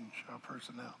change our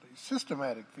personalities.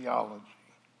 Systematic theology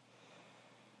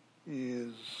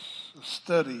is a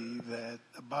study that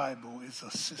the Bible is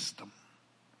a system.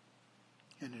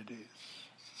 And it is.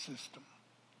 It's a system.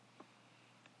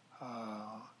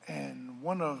 And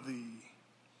one of the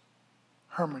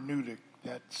hermeneutic,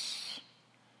 that's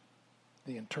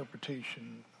the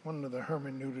interpretation, one of the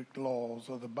hermeneutic laws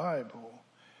of the Bible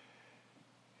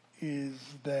is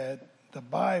that the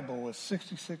Bible is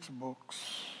 66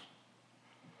 books,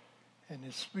 and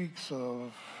it speaks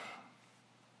of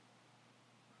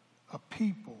a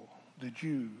people, the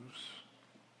Jews,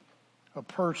 a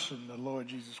person, the Lord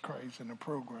Jesus Christ, and a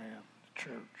program, the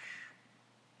church.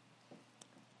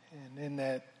 And in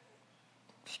that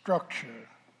structure,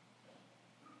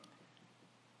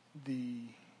 the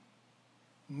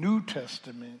New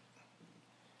Testament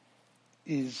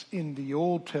is in the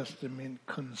Old Testament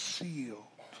concealed.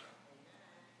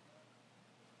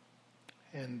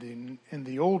 And in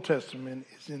the Old Testament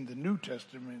is in the New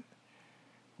Testament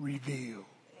revealed.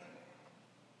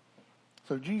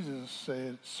 So Jesus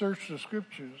said, search the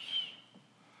scriptures,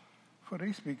 for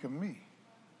they speak of me.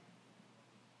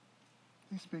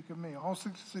 They speak of me. All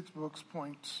 66 books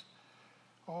points,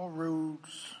 all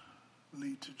roads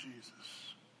lead to Jesus.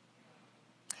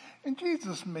 And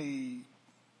Jesus made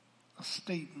a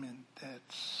statement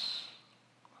that's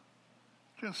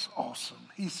just awesome.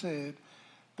 He said,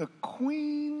 the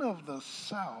Queen of the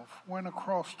South went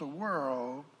across the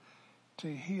world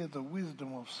to hear the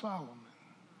wisdom of Solomon.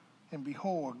 And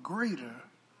behold, a greater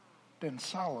than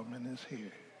Solomon is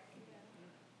here.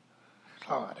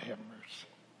 God have mercy.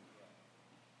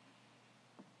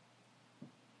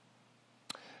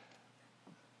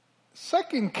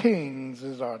 Second Kings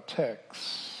is our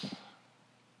text.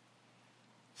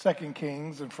 Second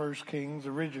Kings and First Kings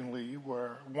originally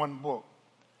were one book,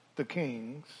 the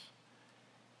Kings,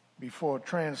 before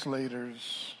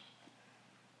translators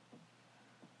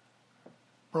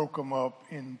broke them up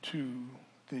into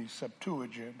the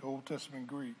Septuagint, Old Testament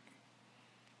Greek.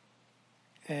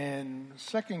 And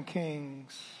Second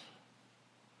Kings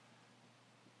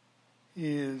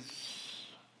is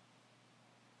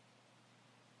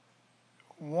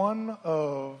one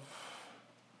of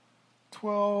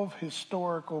 12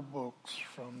 historical books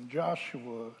from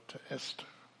Joshua to Esther.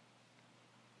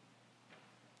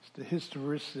 It's the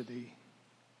historicity.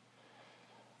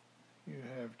 You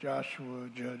have Joshua,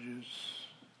 Judges,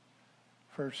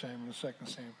 1 Samuel, 2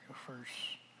 Samuel, 1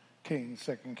 Kings,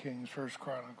 2 Kings, 1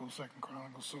 Chronicles, 2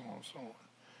 Chronicles, so on and so on.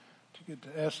 To get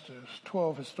to Esther, it's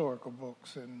 12 historical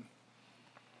books, and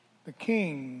the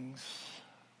Kings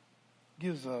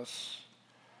gives us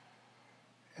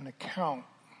an account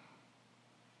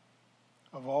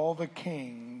of all the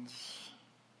kings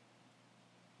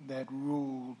that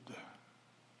ruled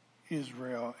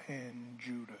Israel and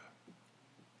Judah.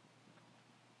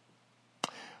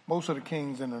 Most of the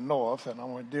kings in the north, and I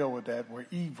want to deal with that, were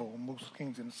evil. Most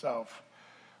kings in the south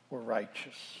were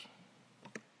righteous.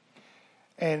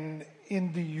 And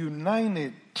in the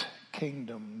United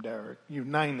Kingdom, Derek,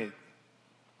 united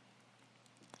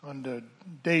under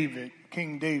David,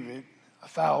 King David,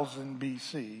 1000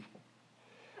 BC.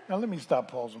 Now let me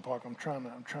stop, Pauls and Park. I'm trying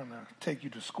to take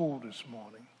you to school this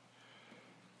morning.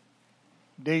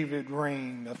 David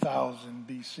reigned 1000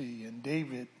 BC, and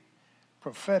David,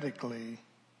 prophetically,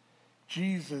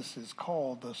 Jesus is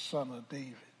called the Son of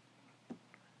David.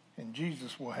 And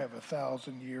Jesus will have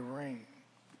 1,000-year reign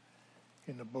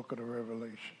in the book of the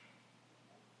Revelation.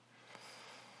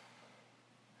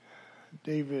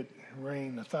 David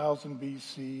reigned 1000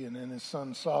 BC, and then his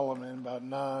son Solomon about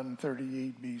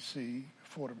 938 BC,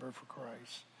 before the birth of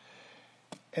Christ.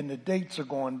 And the dates are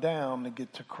going down to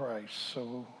get to Christ.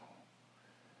 So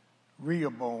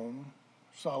Rehoboam,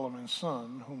 Solomon's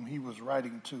son, whom he was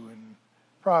writing to in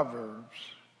Proverbs,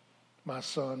 my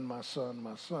son, my son,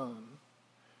 my son,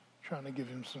 trying to give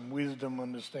him some wisdom,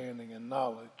 understanding, and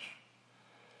knowledge.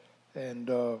 And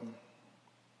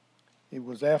it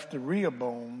was after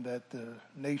Rehoboam that the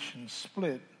nation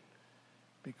split,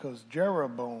 because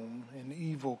Jeroboam, an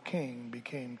evil king,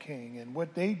 became king. And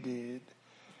what they did,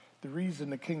 the reason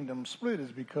the kingdom split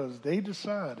is because they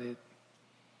decided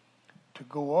to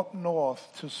go up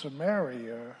north to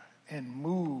Samaria and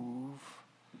move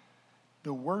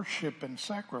the worship and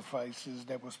sacrifices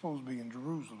that were supposed to be in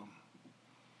Jerusalem.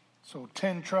 So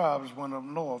 10 tribes went up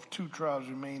north, 2 tribes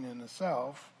remained in the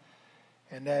south,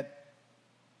 and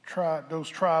those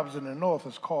tribes in the north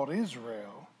is called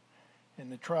Israel,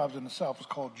 and the tribes in the south is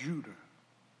called Judah.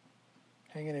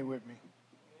 Hang in there with me.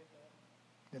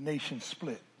 The nation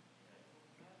split.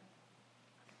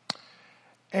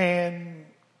 And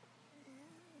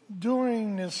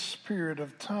during this period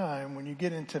of time, when you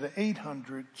get into the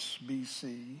 800s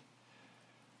BC,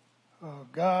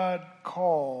 God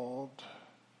called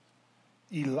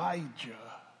Elijah,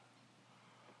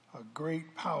 a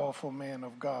great, powerful man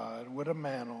of God with a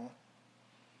mantle,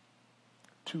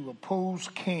 to oppose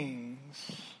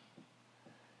kings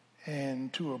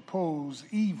and to oppose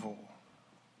evil.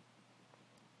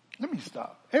 Let me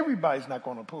stop. Everybody's not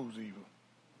going to oppose evil.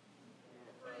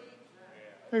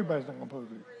 Everybody's not going to oppose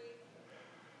evil.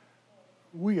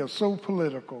 We are so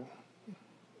political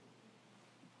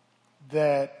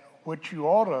that what you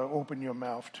ought to open your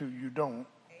mouth to, you don't.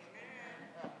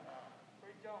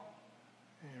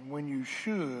 And when you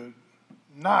should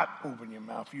not open your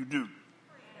mouth, you do.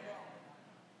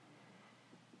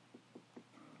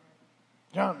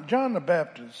 John the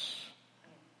Baptist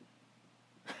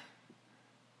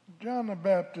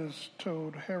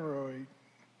told Herod,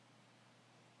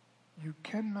 you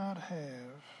cannot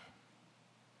have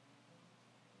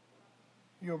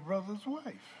your brother's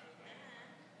wife.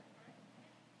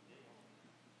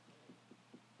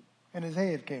 And his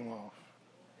head came off.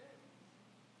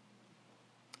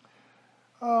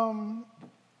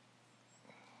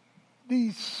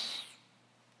 These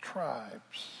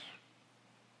tribes,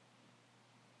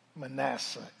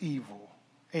 Manasseh, evil,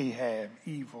 Ahab,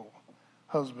 evil,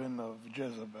 husband of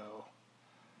Jezebel.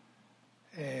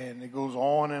 And it goes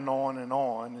on and on and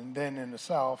on. And then in the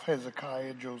south,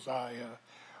 Hezekiah, Josiah,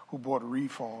 who brought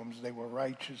reforms. They were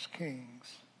righteous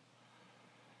kings.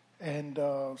 And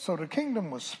so the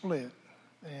kingdom was split.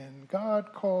 And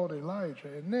God called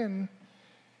Elijah. And then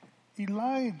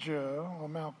Elijah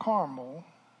on Mount Carmel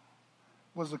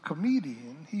was a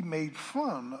comedian. He made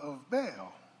fun of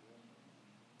Baal.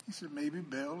 He said, maybe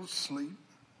Baal is asleep.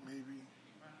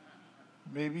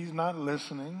 Maybe he's not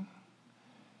listening.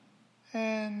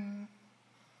 And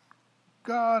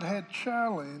God had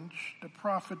challenged the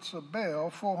prophets of Baal,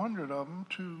 400 of them,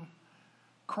 to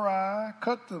cry,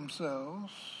 cut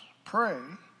themselves, pray,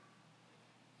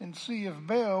 and see if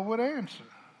Baal would answer.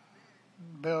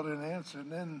 Baal didn't answer.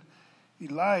 And then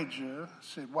Elijah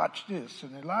said, watch this.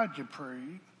 And Elijah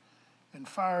prayed, and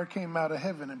fire came out of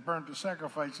heaven and burnt the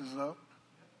sacrifices up.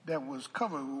 that was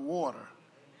covered with water,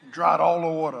 dried all the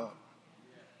water up.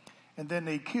 And then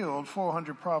they killed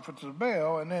 400 prophets of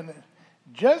Baal, and then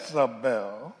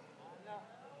Jezebel's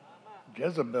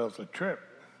a trip.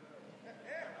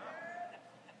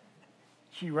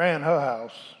 She ran her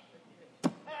house.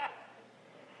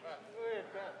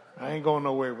 I ain't going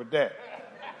nowhere with that.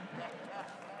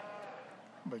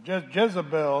 But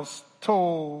Jezebel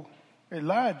told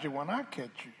Elijah, when I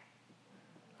catch you,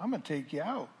 I'm going to take you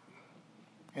out.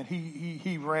 And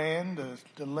he ran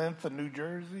the length of New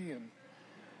Jersey and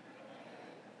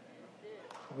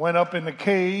went up in the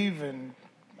cave and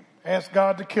asked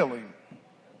God to kill him.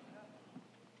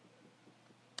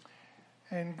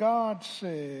 And God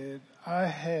said, I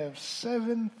have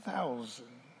 7,000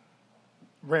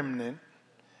 remnant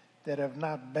that have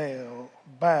not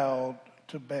bowed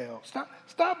to Baal.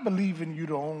 Stop believing you're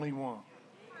the only one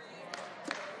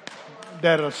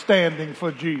that are standing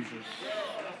for Jesus.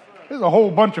 There's a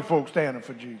whole bunch of folks standing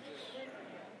for Jesus.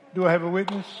 Do I have a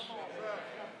witness?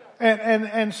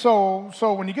 And so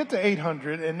when you get to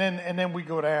 800, and then we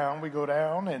go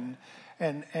down, and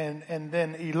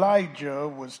then Elijah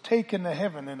was taken to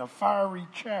heaven in a fiery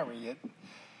chariot,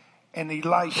 and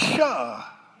Elisha,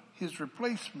 his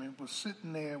replacement, was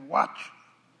sitting there watching.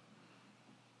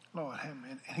 Lord,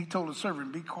 and he told the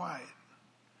servant, be quiet.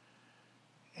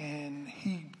 And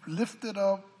he lifted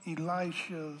up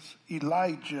Elijah's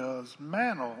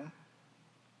mantle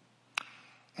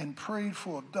and prayed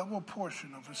for a double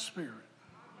portion of his spirit.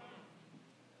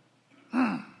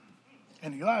 And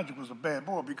Elijah was a bad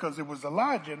boy, because it was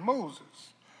Elijah and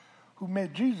Moses who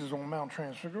met Jesus on Mount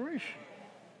Transfiguration.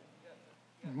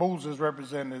 Moses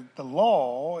represented the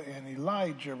law and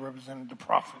Elijah represented the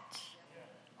prophets.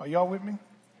 Are y'all with me?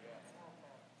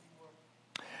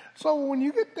 So when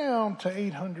you get down to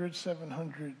 800,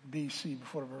 700 BC,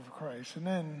 before the birth of Christ, and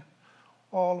then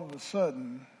all of a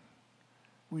sudden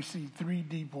we see 3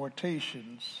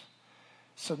 deportations.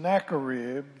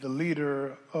 Sennacherib, the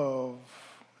leader of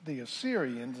the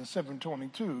Assyrians in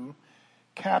 722,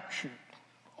 captured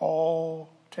all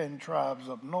 10 tribes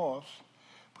up north,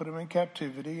 put them in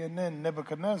captivity, and then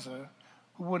Nebuchadnezzar,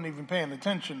 who wasn't even paying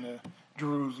attention to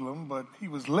Jerusalem, but he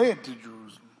was led to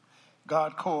Jerusalem.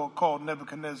 God called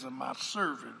Nebuchadnezzar my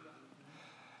servant.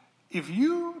 If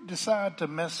you decide to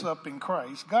mess up in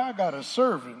Christ, God got a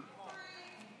servant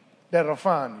that'll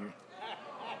find you.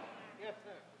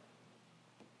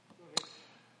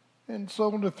 And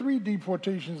so the 3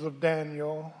 deportations of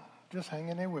Daniel, just hang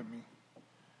in there with me.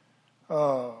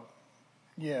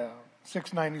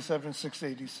 697,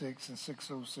 686, and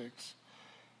 606,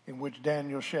 in which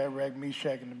Daniel, Shadrach,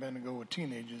 Meshach, and Abednego were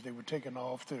teenagers. They were taken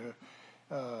off to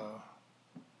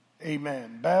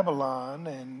Babylon,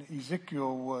 and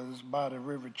Ezekiel was by the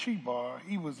river Chebar.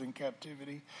 He was in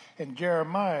captivity, and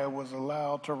Jeremiah was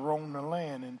allowed to roam the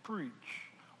land and preach.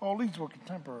 All these were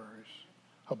contemporaries.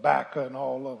 Habakkuk and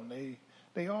all of them.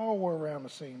 They all were around the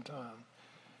same time.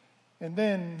 And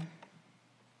then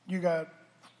you got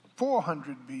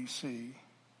 400 BC,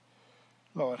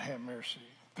 Lord have mercy.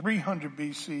 300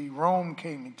 BC, Rome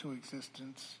came into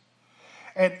existence.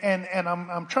 And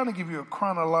I'm trying to give you a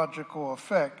chronological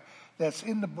effect that's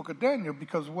in the book of Daniel,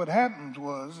 because what happened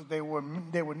was there were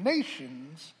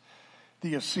nations,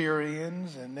 the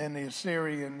Assyrians, and then the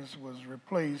Assyrians was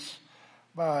replaced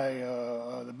by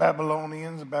the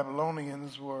Babylonians. The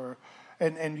Babylonians were,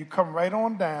 and you come right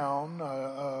on down,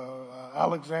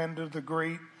 Alexander the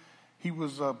Great, he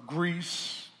was of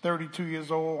Greece, 32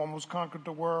 years old, almost conquered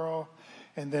the world.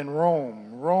 And then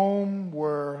Rome. Rome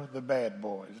were the bad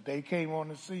boys. They came on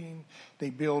the scene. They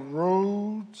built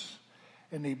roads,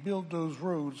 and they built those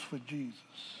roads for Jesus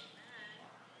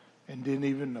and didn't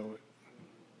even know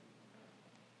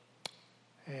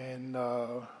it. And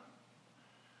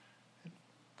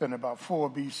then about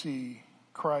 4 BC,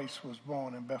 Christ was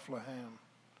born in Bethlehem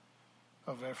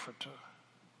of Ephratah.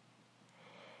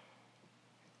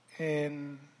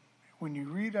 And when you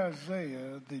read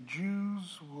Isaiah, the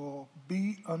Jews will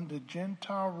be under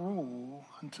Gentile rule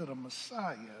until the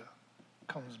Messiah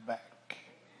comes back.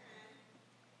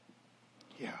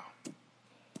 Yeah.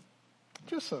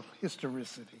 Just a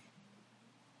historicity.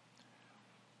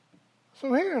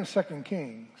 So here in 2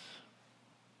 Kings,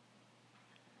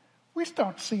 we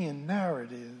start seeing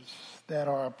narratives that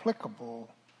are applicable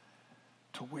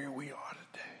to where we are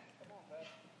today.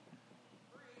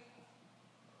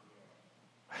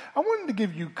 I wanted to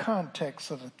give you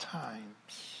context of the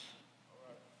times.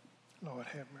 Lord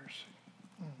have mercy.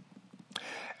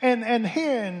 And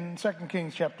here in 2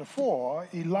 Kings chapter 4,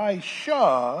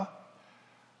 Elisha,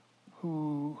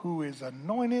 who is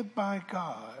anointed by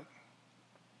God,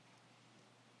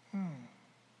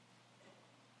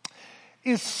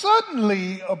 is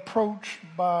suddenly approached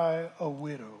by a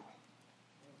widow.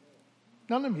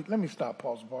 Now let me stop,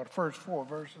 pause the bar. First 4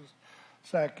 verses,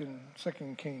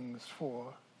 Second Kings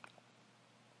 4.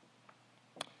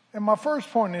 And my first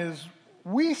point is,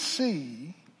 we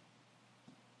see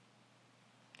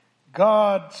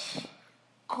God's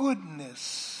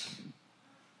goodness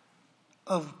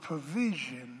of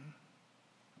provision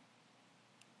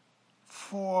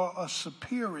for a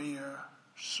superior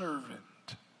servant.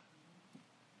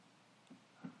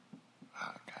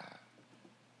 Oh, God.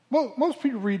 Well, most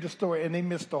people read the story and they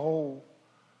miss the whole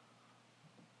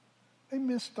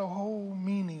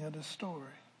meaning of the story.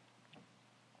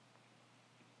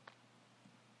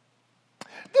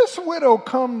 This widow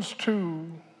comes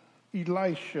to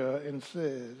Elisha and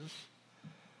says,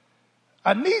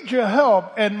 I need your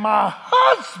help, and my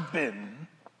husband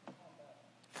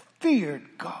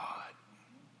feared God.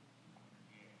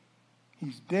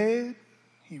 He's dead.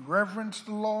 He reverenced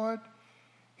the Lord.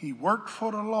 He worked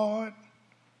for the Lord.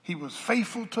 He was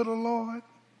faithful to the Lord.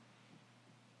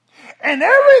 And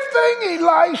everything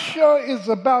Elisha is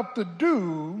about to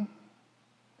do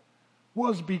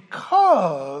was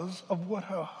because of what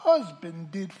her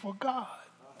husband did for God.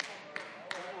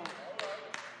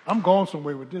 I'm going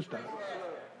somewhere with this time.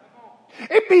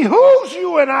 It behooves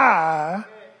you and I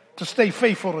to stay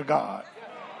faithful to God.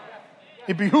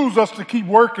 It behooves us to keep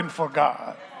working for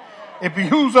God. It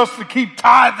behooves us to keep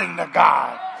tithing to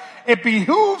God. It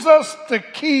behooves us to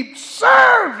keep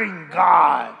serving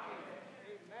God.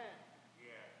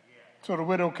 So the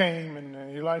widow came and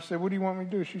Elisha said, what do you want me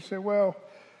to do? She said, well,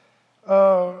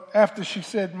 after she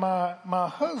said, my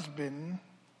husband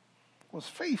was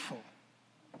faithful.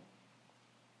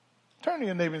 Turn to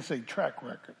your neighbor and say, track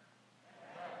record.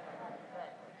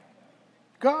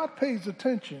 God pays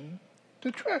attention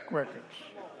to track records.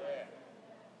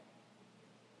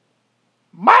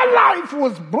 My life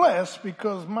was blessed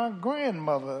because my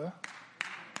grandmother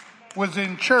was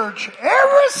in church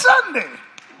every Sunday.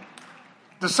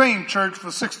 The same church for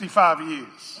 65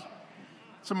 years.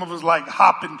 Some of us like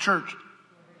hopping church.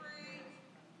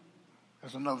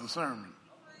 That's another sermon.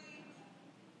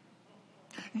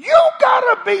 You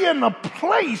gotta be in the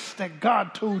place that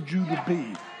God told you to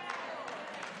be.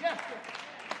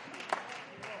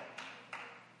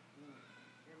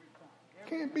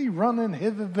 Can't be running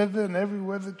hither, thither, and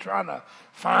everywhere trying to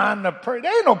find the perfect.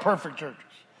 There ain't no perfect churches.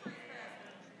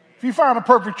 If you find a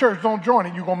perfect church, don't join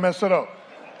it. You're going to mess it up.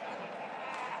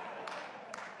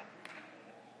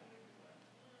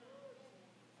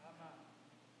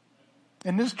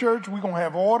 In this church, we're going to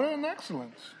have order and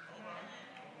excellence.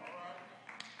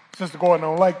 Sister Gordon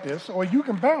don't like this, or you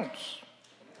can bounce.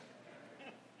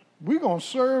 We're going to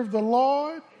serve the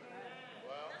Lord,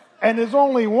 and there's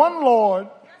only one Lord,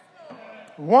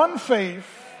 one faith,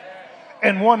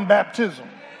 and one baptism.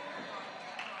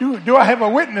 Do I have a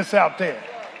witness out there?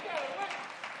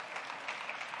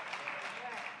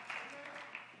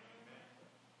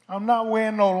 I'm not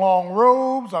wearing no long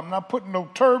robes. I'm not putting no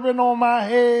turban on my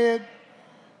head.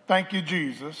 Thank you,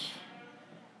 Jesus.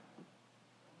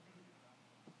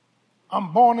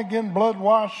 I'm born again, blood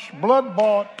washed, blood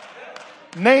bought,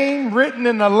 name written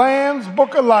in the Lamb's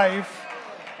book of life.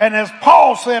 And as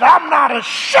Paul said, I'm not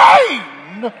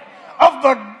ashamed of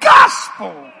the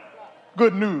gospel,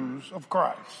 good news of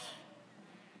Christ.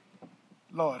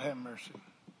 Lord have mercy.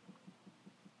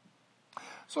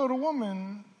 So the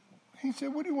woman, he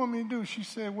said, what do you want me to do? She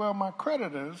said, well, my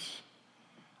creditors,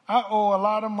 I owe a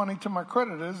lot of money to my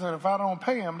creditors, and if I don't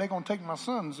pay them, they're going to take my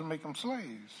sons and make them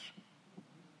slaves.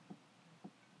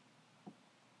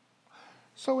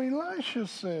 So Elisha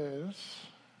says,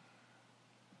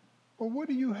 well, what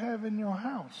do you have in your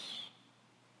house?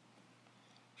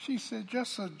 She said,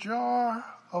 just a jar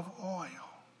of oil.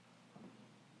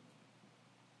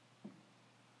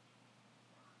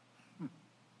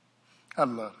 I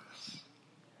love this.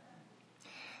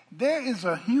 There is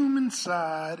a human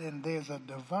side and there's a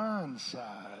divine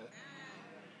side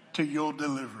to your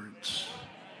deliverance.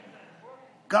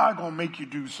 God gonna make you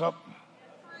do something.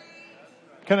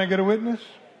 Can I get a witness?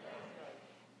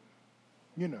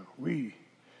 You know, we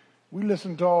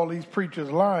listen to all these preachers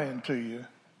lying to you.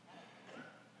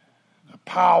 The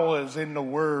power is in the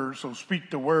word, so speak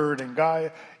the word, and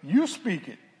God, you speak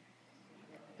it.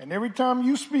 And every time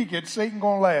you speak it, Satan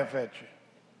gonna laugh at you.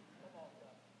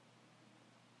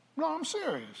 No, I'm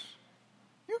serious.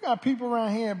 You got people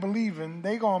around here believing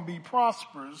they gonna be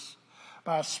prosperous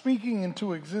by speaking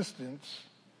into existence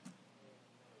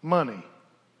money.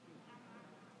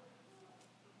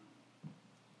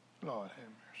 Lord have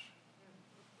mercy.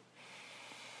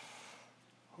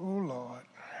 Oh, Lord.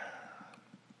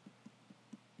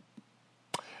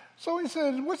 So he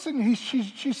said, what's in?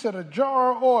 She said, a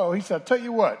jar of oil. He said, I'll tell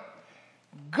you what.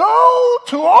 Go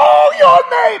to all your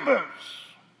neighbors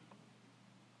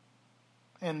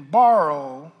and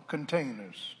borrow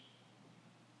containers.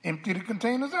 Empty the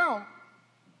containers out.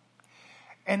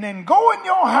 And then go in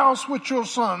your house with your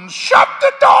sons. Shut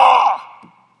the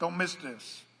door. Don't miss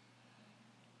this.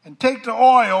 And take the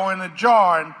oil in a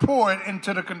jar and pour it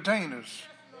into the containers.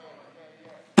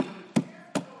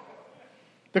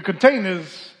 The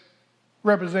containers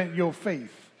represent your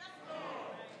faith.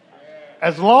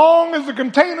 As long as the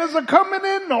containers are coming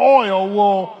in, the oil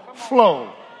will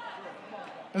flow.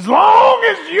 As long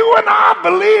as you and I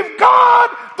believe God,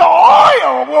 the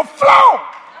oil will flow.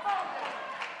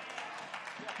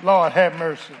 Lord, have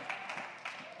mercy.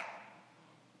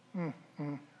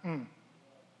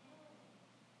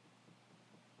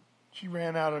 She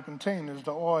ran out of containers.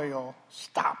 The oil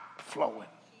stopped flowing.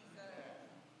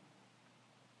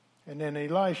 And then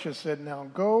Elisha said, now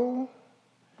go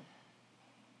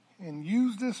and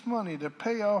use this money to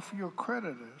pay off your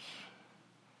creditors,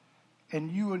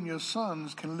 and you and your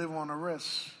sons can live on the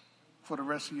rest for the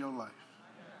rest of your life.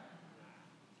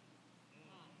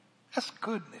 That's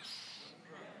goodness.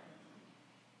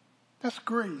 That's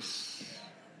grace.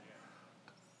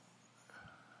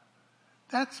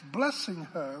 That's blessing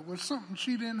her with something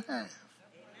she didn't have.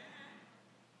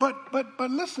 But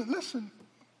listen.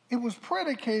 It was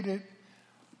predicated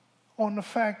on the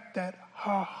fact that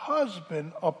her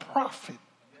husband, a prophet,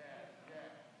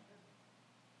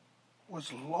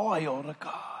 was loyal to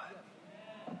God.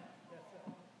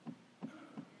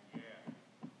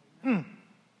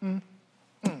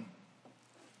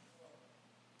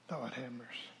 Lord have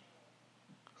mercy.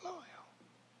 Loyal.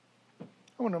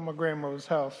 I went to my grandmother's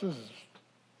house. This is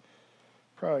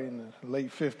probably in the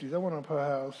late 50s. I went up her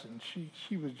house, and she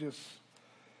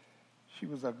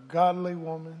was a godly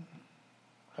woman.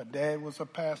 Her dad was a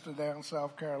pastor down in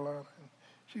South Carolina. And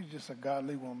she was just a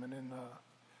godly woman. And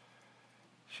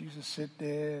she used to sit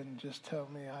there and just tell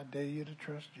me, I dare you to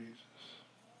trust Jesus.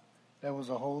 That was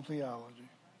a whole theology.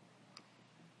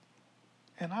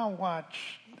 And I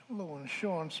watched little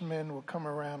insurance men would come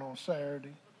around on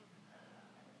Saturday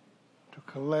to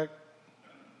collect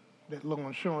that little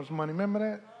insurance money. Remember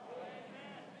that?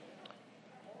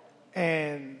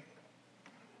 And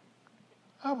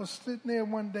I was sitting there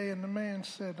one day, and the man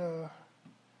said,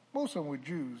 most of them were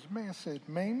Jews. The man said,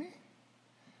 Mamie,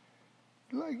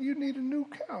 like you need a new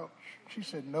couch. She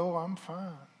said, no, I'm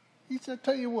fine. He said,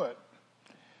 tell you what,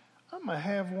 I'm going to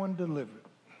have one delivered.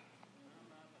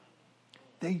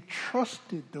 They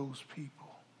trusted those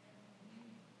people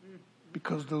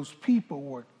because those people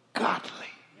were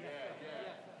godly.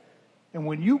 And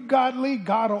when you godly,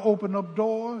 God will open up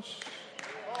doors.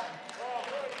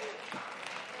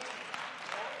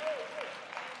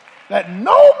 That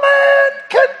no man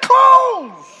can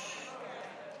close.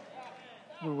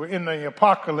 We were in the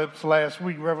apocalypse last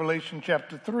week, Revelation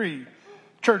chapter 3,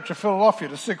 Church of Philadelphia,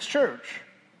 the sixth church.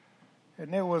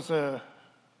 And there was a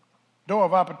door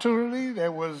of opportunity.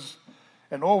 There was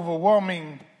an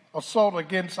overwhelming assault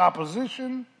against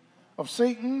opposition of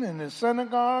Satan in his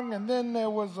synagogue. And then there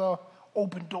was an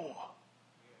open door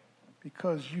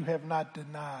because you have not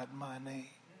denied my name.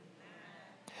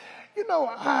 You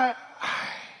know,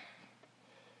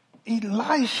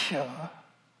 Elisha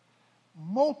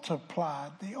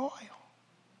multiplied the oil.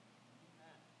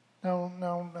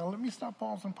 Now, let me stop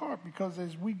pausing part, because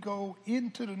as we go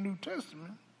into the New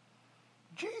Testament,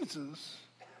 Jesus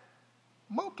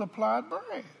multiplied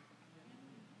bread.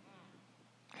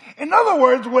 In other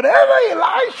words, whatever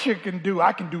Elisha can do,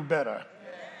 I can do better.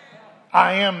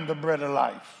 I am the bread of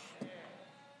life.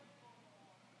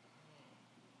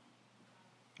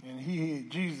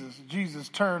 And Jesus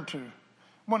turned to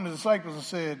one of the disciples and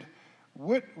said,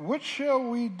 what shall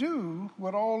we do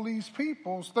with all these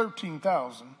people? It's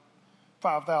 13,000,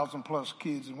 5,000 plus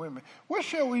kids and women. What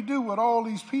shall we do with all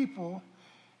these people?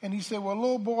 And he said, well,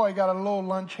 little boy got a little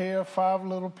lunch here, 5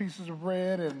 little pieces of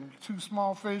bread and 2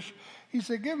 small fish. He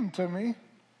said, give them to me.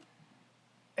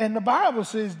 And the Bible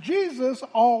says Jesus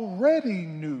already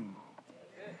knew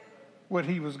what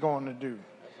he was going to do.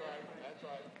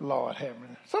 Lord have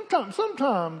mercy.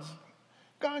 Sometimes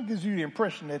God gives you the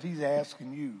impression that he's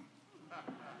asking you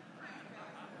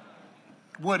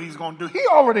what he's going to do. He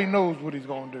already knows what he's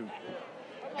going to do.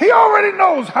 He already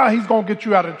knows how he's going to get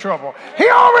you out of trouble. He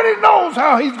already knows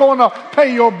how he's going to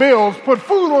pay your bills, put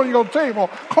food on your table,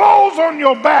 clothes on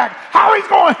your back, how he's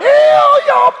going to heal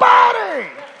your body.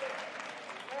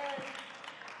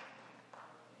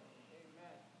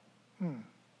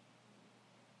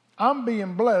 I'm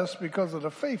being blessed because of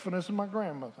the faithfulness of my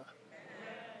grandmother.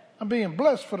 I'm being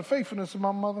blessed for the faithfulness of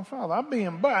my mother and father. I'm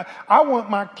being blessed. I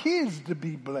want my kids to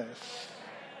be blessed.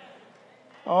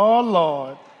 Oh,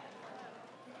 Lord.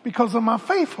 Because of my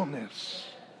faithfulness.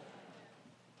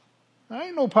 I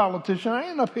ain't no politician.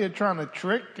 I ain't up here trying to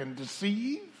trick and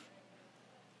deceive.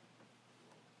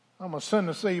 I'm a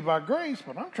sinner saved by grace,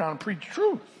 but I'm trying to preach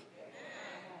truth.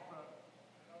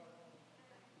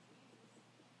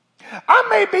 I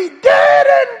may be dead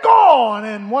and gone,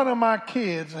 and one of my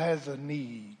kids has a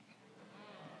need.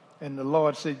 And the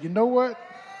Lord said, you know what?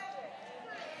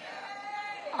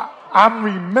 I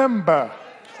remember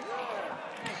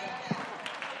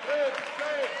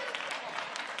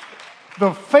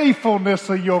the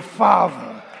faithfulness of your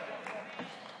father.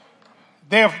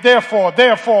 Therefore,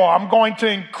 I'm going to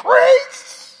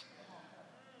increase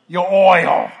your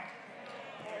oil.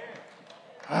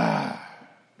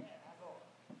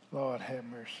 Lord have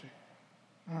mercy.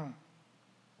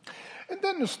 And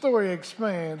then the story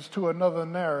expands to another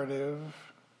narrative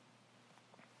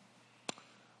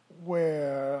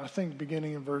where, I think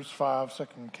beginning in verse 5, 2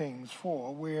 Kings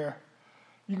 4, where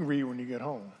you can read when you get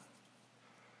home,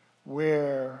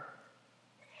 where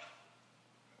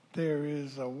there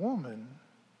is a woman,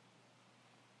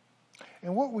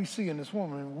 and what we see in this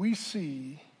woman, we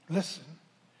see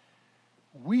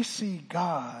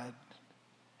God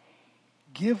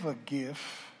give a gift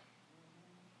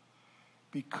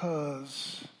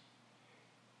because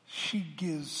she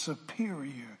gives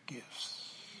superior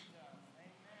gifts.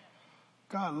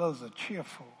 God loves a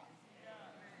cheerful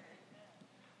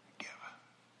giver.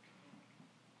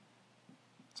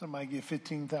 Somebody give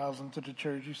 $15,000 to the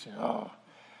church, you say, oh,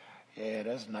 yeah,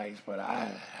 that's nice, but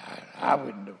I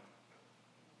wouldn't do it.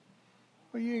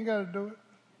 Well, you ain't got to do it.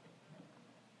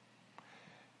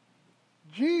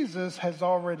 Jesus has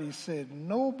already said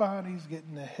nobody's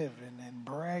getting to heaven and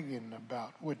bragging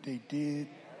about what they did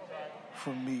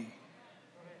for me.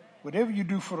 Whatever you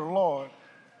do for the Lord,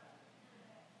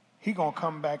 He going to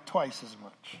come back twice as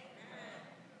much.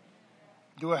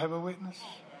 Do I have a witness?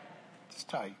 It's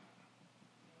tight.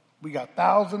 We got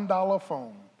 $1,000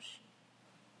 phones.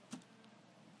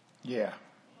 Yeah.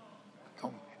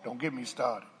 Don't get me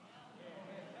started.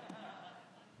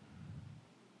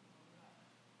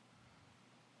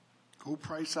 Go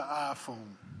price an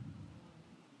iPhone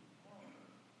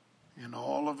and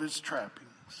all of its trappings.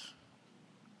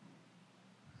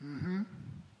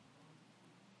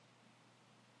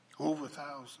 Over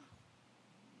 1,000.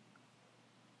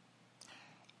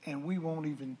 And we won't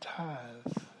even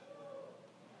tithe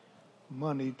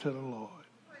money to the Lord.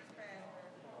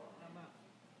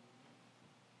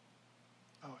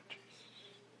 Oh,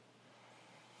 Jesus.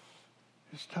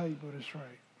 It's tight, but it's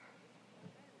right.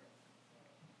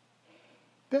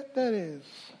 That is,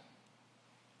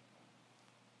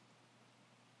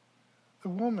 the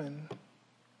woman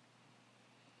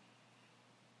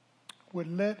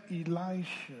would let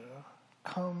Elisha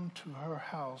come to her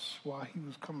house while he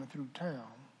was coming through town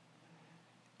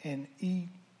and eat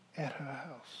at her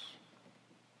house.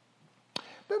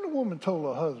 Then the woman told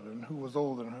her husband, who was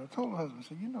older than her,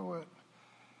 said, you know what?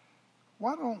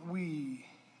 Why don't we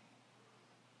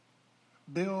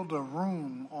build a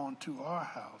room onto our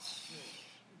house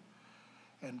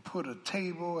and put a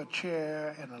table, a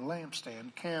chair, and a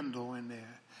lampstand, candle in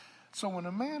there. So when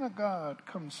a man of God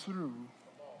comes through,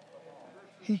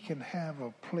 he can have a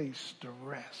place to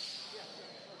rest.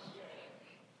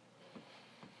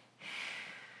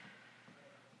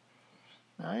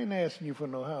 Now, I ain't asking you for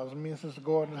no house. Me and Sister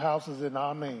Gordon's house is in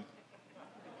our name.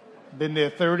 Been there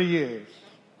 30 years.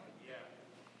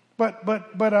 But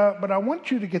I want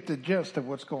you to get the gist of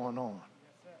what's going on.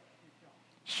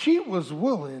 She was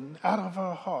willing, out of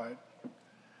her heart,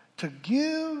 to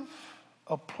give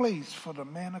a place for the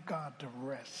man of God to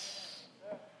rest.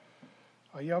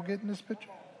 Are y'all getting this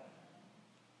picture?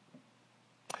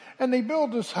 And they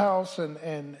built this house, and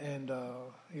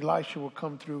Elisha would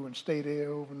come through and stay there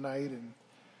overnight, and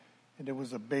there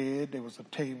was a bed, there was a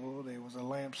table, there was a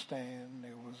lampstand,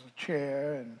 there was a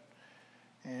chair,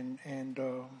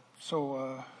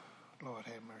 so Lord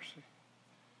have mercy.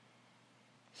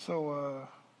 So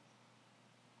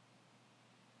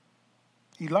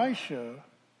Elisha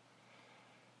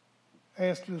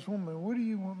asked this woman, what do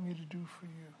you want me to do for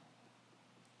you?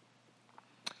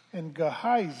 And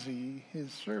Gehazi,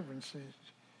 his servant, says,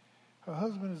 her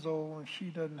husband is old and she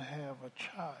doesn't have a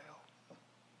child.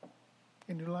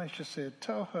 And Elisha said,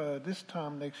 tell her this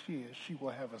time next year she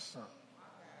will have a son.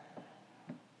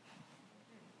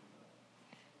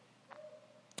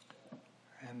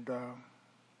 And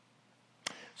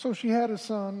so she had a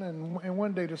son, and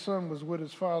one day the son was with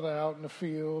his father out in the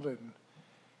field, and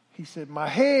he said, my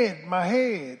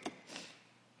head.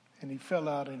 and he fell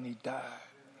out and he died.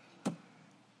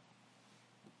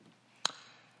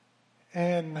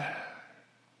 And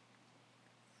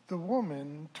the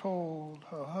woman told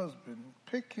her husband,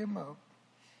 pick him up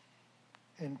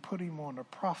and put him on a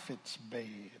prophet's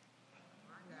bed.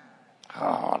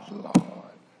 Oh, Lord.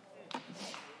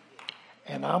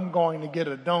 And I'm going to get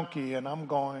a donkey and I'm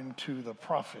going to the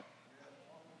prophet.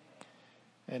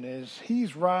 And as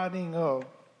he's riding up,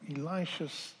 Elisha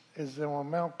is on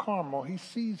Mount Carmel. He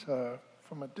sees her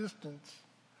from a distance.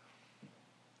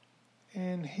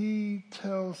 And he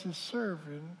tells his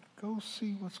servant, go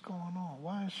see what's going on.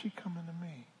 Why is she coming to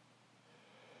me?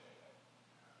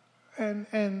 And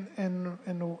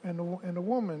the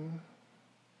woman,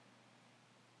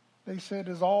 they said,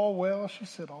 is all well? She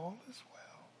said, all is well.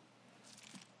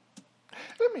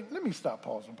 Let me stop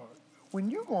pausing. When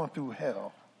you're going through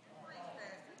hell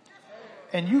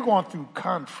and you're going through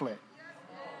conflict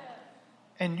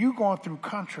and you're going through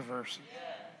controversy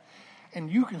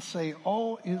and you can say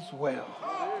all is well.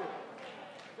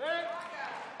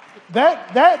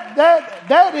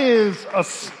 That is a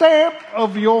stamp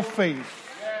of your faith.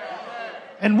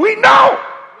 And we know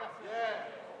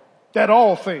that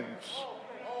all things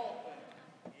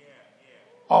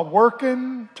are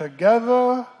working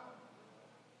together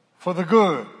for the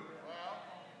good.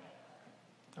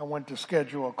 I went to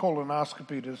schedule a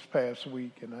colonoscopy this past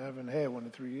week, and I haven't had one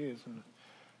in 3 years. And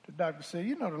the doctor said,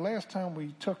 the last time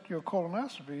we took your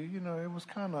colonoscopy, it was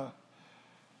kind of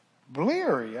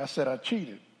bleary. I said, I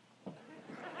cheated.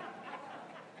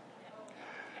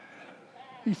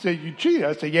 He said, you cheated?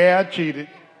 I said, yeah, I cheated.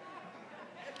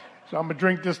 So I'm going to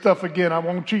drink this stuff again. I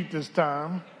won't cheat this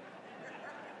time.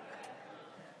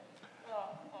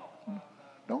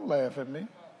 Don't laugh at me.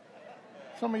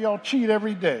 Some of y'all cheat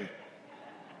every day.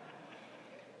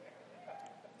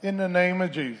 In the name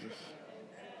of Jesus.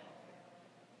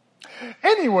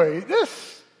 Anyway,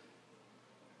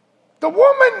 the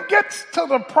woman gets to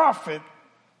the prophet.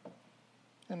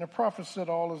 And the prophet said,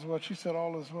 all is well. She said,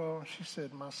 all is well. She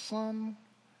said, my son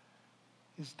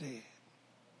is dead.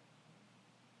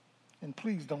 And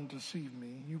please don't deceive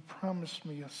me. You promised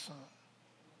me a son.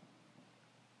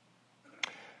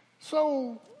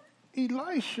 So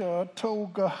Elisha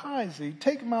told Gehazi,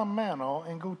 take my mantle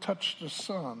and go touch the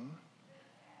son.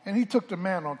 And he took the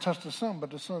mantle and touched the son, but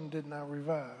the son did not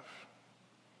revive.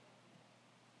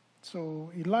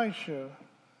 So Elisha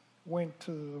went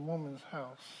to the woman's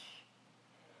house.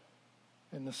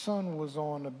 And the son was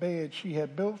on a bed she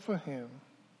had built for him.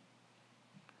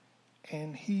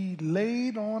 And he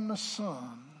laid on the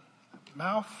son,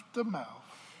 mouth to mouth,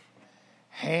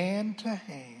 hand to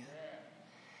hand,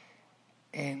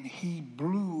 and he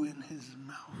blew in his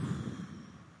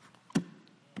mouth.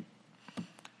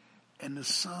 And the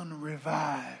son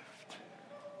revived.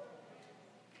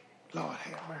 Lord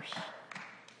have mercy.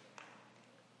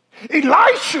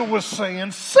 Elisha was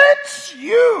saying, since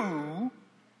you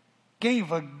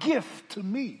gave a gift to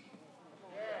me,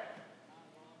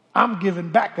 I'm giving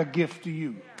back a gift to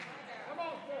you.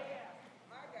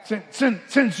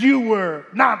 Since you were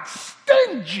not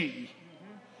stingy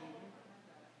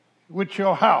with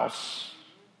your house,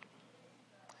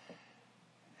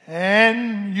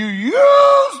 and you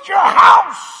used your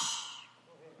house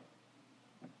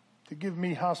to give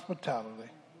me hospitality,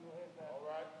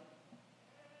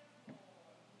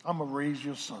 I'm going to raise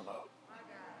your son up.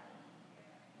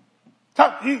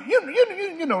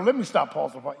 Let me stop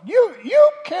pausing.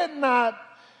 You cannot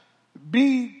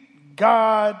be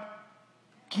God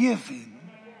giving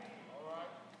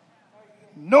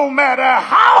no matter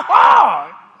how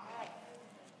hard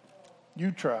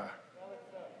you try.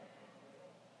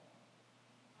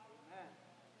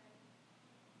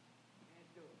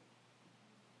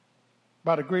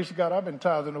 By the grace of God, I've been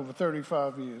tithing over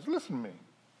 35 years. Listen to me.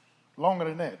 Longer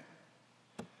than that.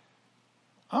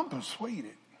 I'm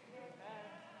persuaded.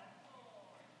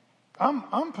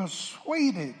 I'm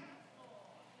persuaded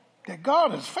that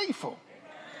God is faithful.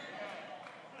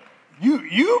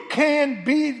 You can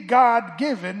be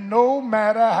God-given no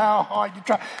matter how hard you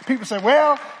try. People say,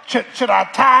 well, should I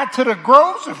tithe to the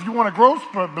gross? If you want a gross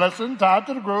blessing, tithe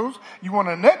to the gross. You want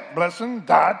a net blessing,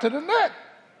 tithe to the net.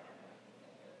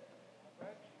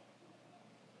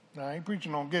 Now, I ain't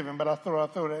preaching on giving, but I throw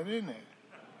that in there.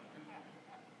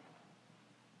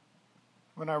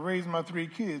 When I raised my 3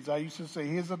 kids, I used to say,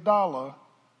 here's $1.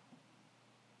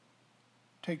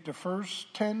 Take the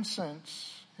first 10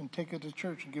 cents and take it to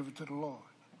church and give it to the Lord.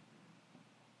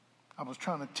 I was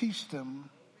trying to teach them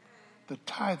the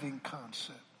tithing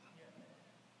concept.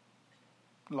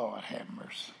 Lord have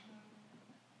mercy.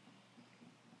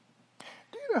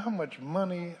 Do you know how much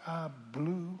money I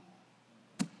blew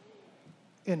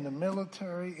in the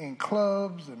military, in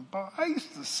clubs and bars. I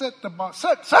used to set the bar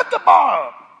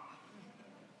up.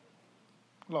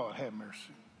 Lord have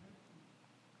mercy.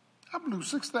 I blew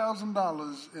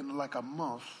 $6,000 in like a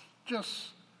month just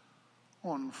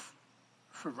on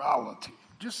frivolity,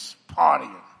 just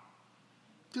partying,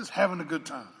 just having a good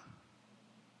time.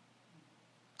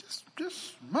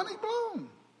 Just money blown.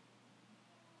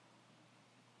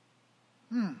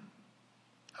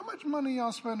 How much money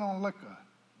y'all spend on liquor?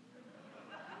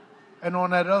 And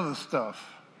on that other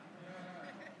stuff?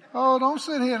 Oh, don't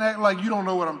sit here and act like you don't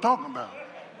know what I'm talking about.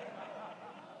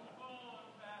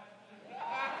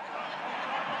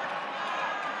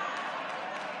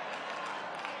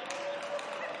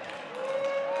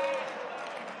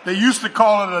 They used to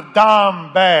call it a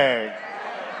dime bag.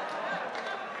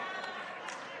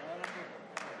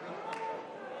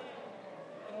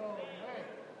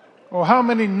 Well, how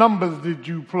many numbers did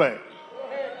you play?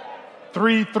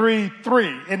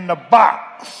 333 in the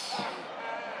box.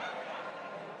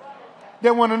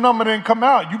 Then when the number didn't come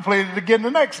out, you played it again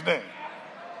the next day.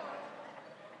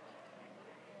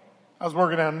 I was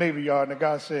working down Navy Yard and the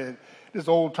guy said, this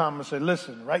old timer said,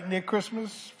 listen, right near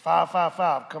Christmas,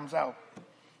 555 comes out.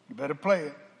 You better play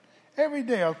it. Every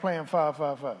day I was playing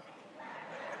 555.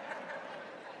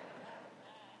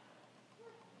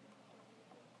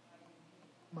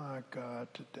 My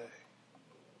God, today.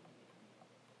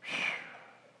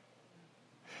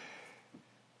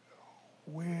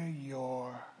 Where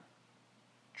your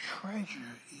treasure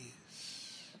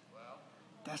is,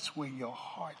 that's where your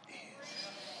heart is.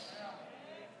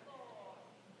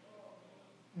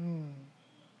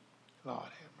 Lord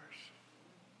have mercy.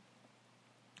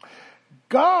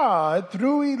 God,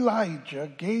 through Elijah,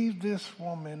 gave this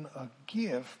woman a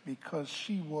gift because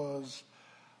she was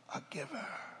a giver.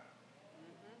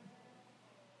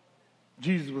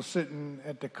 Jesus was sitting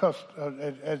at the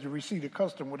as you receive the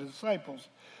custom with his disciples,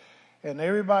 and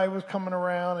everybody was coming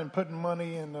around and putting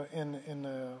money in the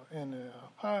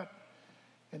pot.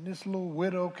 And this little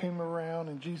widow came around,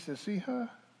 and Jesus said, "See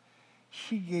her?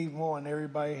 She gave more than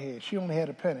everybody had. She only had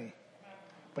a penny,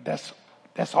 but that's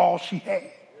all she had."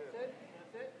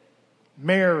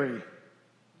 Mary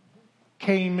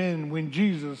came in when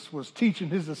Jesus was teaching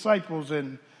his disciples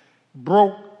and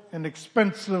broke an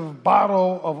expensive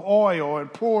bottle of oil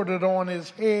and poured it on his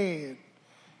head.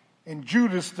 And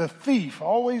Judas the thief,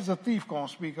 always the thief gonna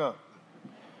speak up.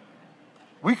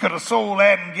 We could have sold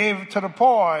that and gave it to the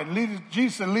poor, and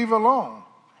Jesus said, leave her alone,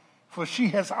 for she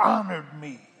has honored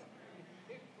me.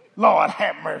 Lord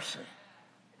have mercy.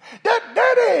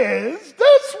 That is,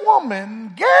 this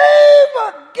woman gave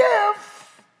a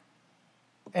gift,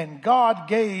 and God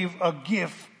gave a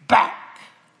gift back.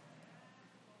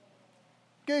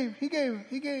 He gave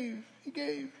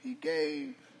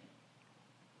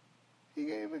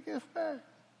a gift back.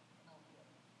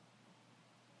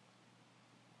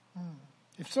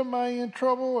 If somebody in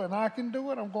trouble and I can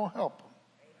do it, I'm going to help them.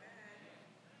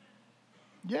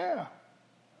 Yeah.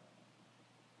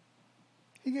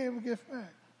 He gave a gift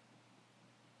back.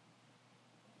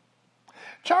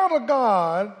 Child of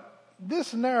God,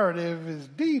 this narrative is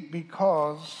deep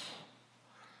because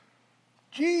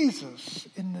Jesus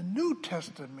in the New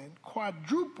Testament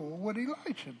quadrupled what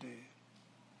Elijah did.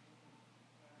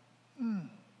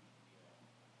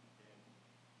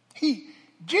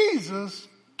 Jesus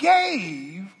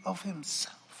gave of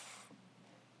himself.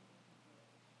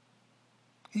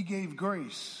 He gave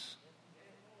grace.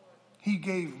 He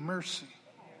gave mercy.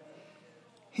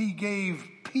 He gave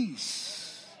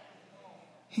peace.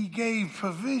 He gave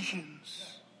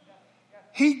provisions.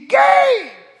 He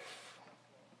gave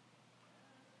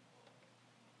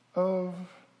of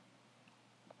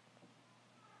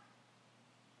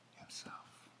himself.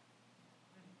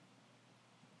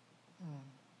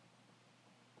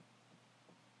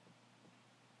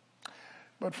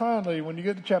 But finally, when you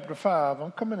get to chapter 5,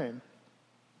 I'm coming in.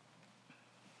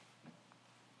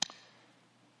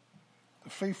 The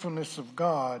faithfulness of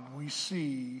God, we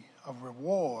see a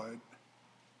reward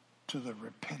to the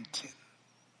repentant.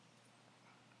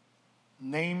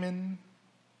 Naaman,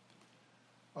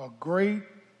 a great,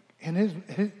 and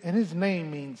his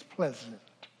name means pleasant,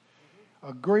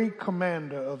 a great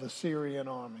commander of the Syrian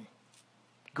army.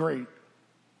 Great.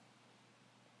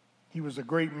 He was a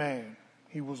great man.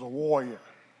 He was a warrior.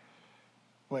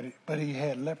 But he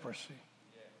had leprosy.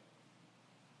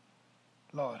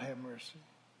 Lord have mercy.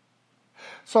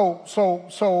 So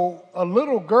a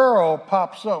little girl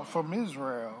pops up from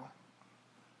Israel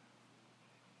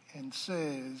and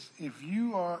says, if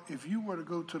you were to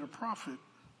go to the prophet,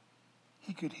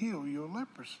 he could heal your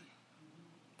leprosy.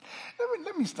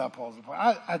 Let me stop pausing.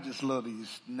 I just love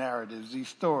these narratives, these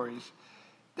stories.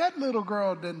 That little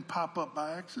girl didn't pop up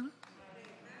by accident.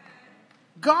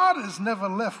 God is never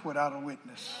left without a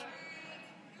witness.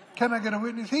 Can I get a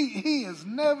witness? He is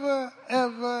never,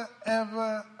 ever,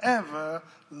 ever, ever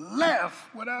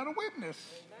left without a witness.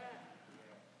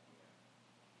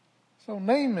 So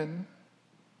Naaman,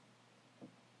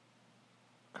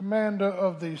 commander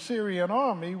of the Syrian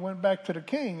army, went back to the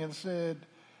king and said,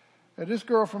 this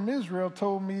girl from Israel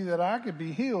told me that I could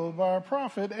be healed by a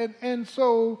prophet. And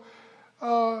so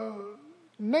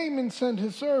Naaman sent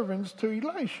his servants to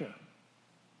Elisha.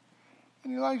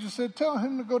 And Elisha said, tell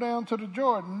him to go down to the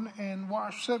Jordan and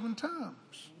wash 7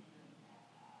 times.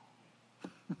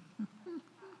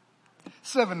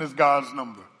 7 is God's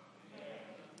number.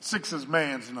 6 is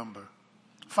man's number.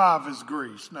 5 is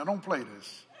grace. Now don't play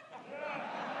this.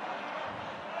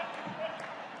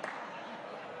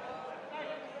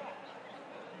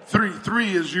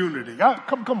 Three is unity.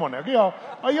 Come on now. Y'all,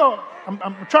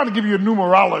 I'm trying to give you a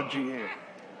numerology here.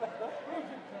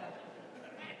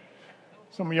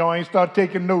 Some of y'all ain't start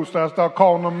taking notes, so I start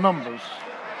calling them numbers.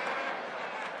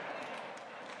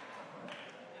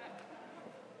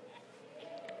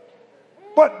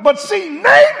 But see,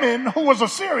 Naaman, who was a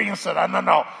Syrian, said,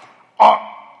 no.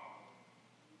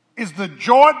 Is the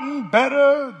Jordan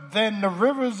better than the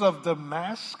rivers of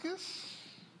Damascus?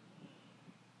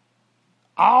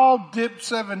 I'll dip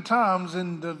 7 times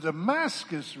in the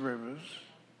Damascus rivers.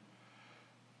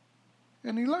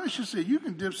 And Elisha said, you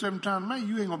can dip 7 times, man,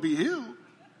 you ain't going to be healed.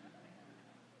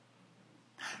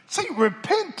 See,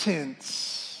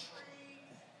 repentance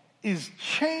is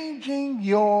changing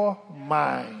your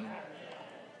mind.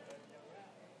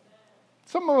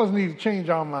 Some of us need to change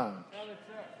our minds.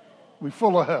 We're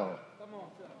full of hell.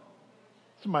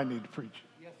 Somebody need to preach it.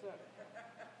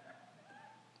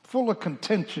 Full of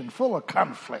contention, full of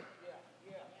conflict,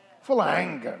 full of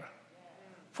anger,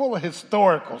 full of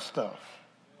historical stuff.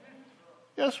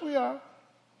 Yes, we are.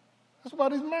 That's why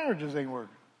these marriages ain't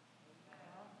working.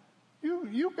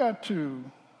 You got to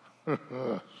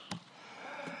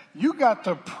you got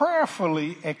to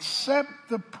prayerfully accept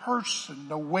the person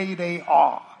the way they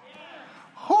are.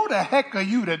 Who the heck are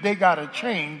you that they got to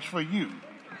change for you?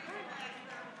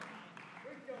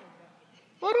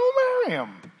 Well, don't marry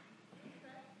him.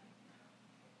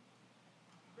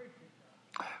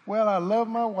 Well, I love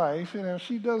my wife,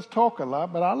 she does talk a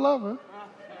lot, but I love her.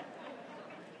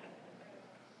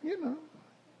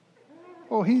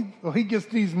 Or he gets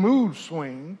these mood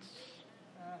swings,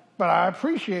 but I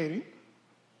appreciate him.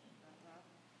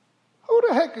 Who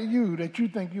the heck are you that you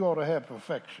think you ought to have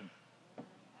perfection?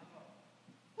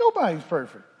 Nobody's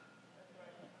perfect.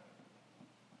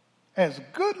 As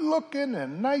good looking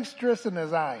and nice dressing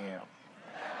as I am,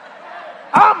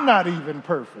 I'm not even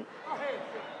perfect.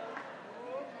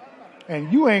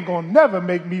 And you ain't gonna never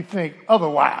make me think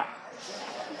otherwise.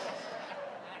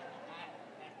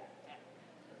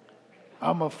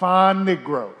 I'm a fine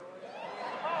Negro.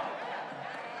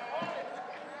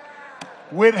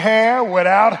 With hair,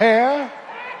 without hair.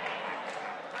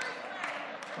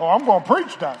 Oh, I'm gonna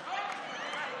preach that.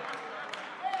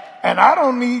 And I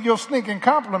don't need your stinking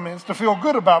compliments to feel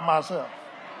good about myself.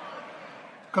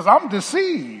 Because I'm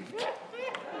deceived.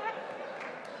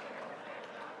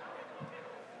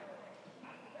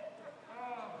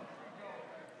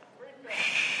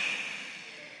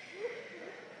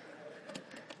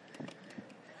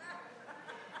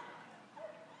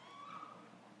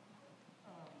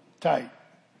 Tight.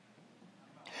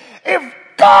 If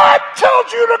God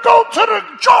tells you to go to the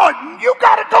Jordan, you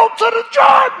got to go to the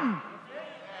Jordan.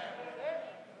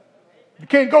 You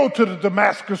can't go to the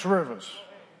Damascus rivers.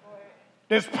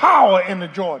 There's power in the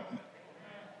Jordan.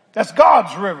 That's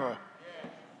God's river.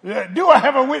 Do I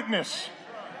have a witness?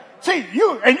 See,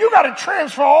 you got to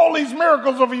transfer all these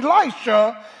miracles of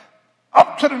Elisha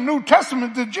up to the New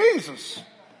Testament to Jesus.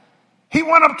 He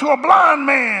went up to a blind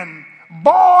man,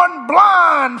 born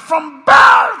blind from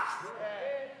birth.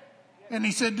 And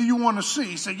he said, do you want to see?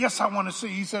 He said, yes, I want to see.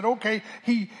 He said, okay.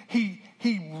 He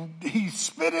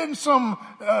spit in some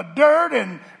dirt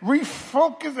and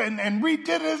refocused and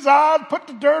redid his eyes, put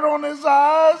the dirt on his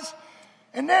eyes.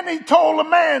 And then he told the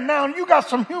man, now you got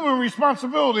some human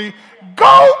responsibility.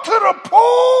 Go to the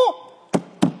pool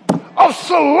of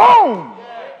Siloam.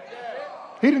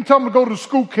 He didn't tell him to go to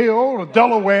Schuylkill or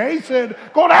Delaware. He said,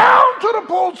 go down to the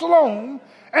pool of Siloam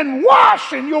and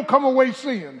wash and you'll come away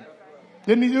seeing.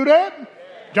 Didn't he do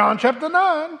that? John chapter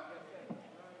 9.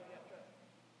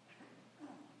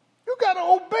 You got to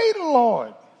obey the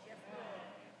Lord.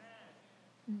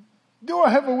 Do I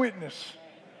have a witness?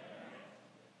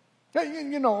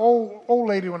 Old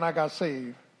lady when I got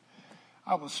saved,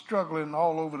 I was struggling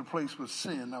all over the place with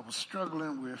sin. I was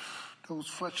struggling with those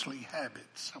fleshly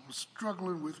habits. I was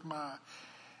struggling with my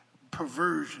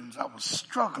perversions. I was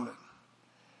struggling.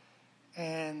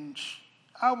 And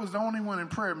I was the only one in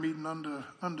prayer meeting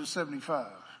under 75.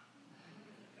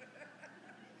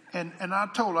 And I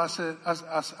told her,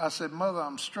 I said, Mother,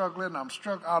 I'm struggling.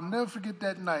 I'll never forget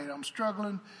that night. I'm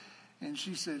struggling. And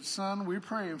she said, son, we're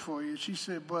praying for you. She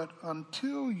said, but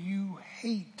until you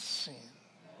hate sin,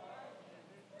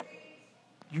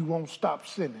 you won't stop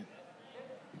sinning.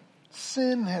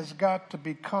 Sin has got to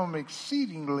become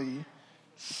exceedingly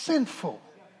sinful.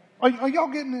 Are y'all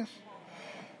getting this?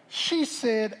 She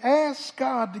said, ask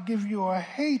God to give you a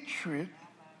hatred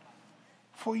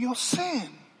for your sin.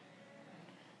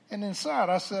 And inside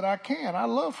I said, I can. I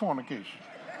love fornication.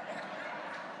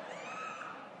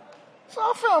 So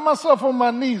I found myself on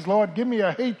my knees. Lord, give me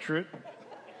a hatred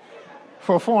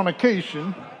for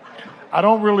fornication. I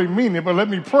don't really mean it, but let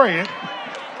me pray it.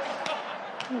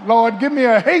 Lord, give me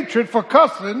a hatred for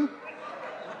cussing.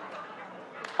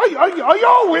 Are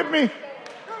y'all with me?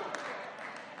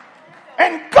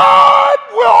 And God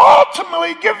will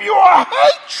ultimately give you a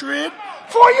hatred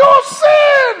for your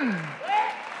sin.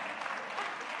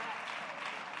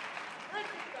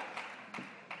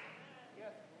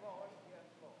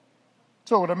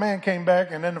 So the man came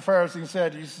back, and then the Pharisee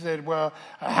said, well,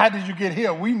 how did you get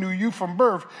here? We knew you from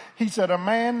birth. He said, a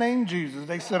man named Jesus.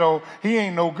 They said, oh, he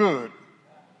ain't no good.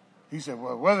 He said,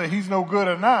 well, whether he's no good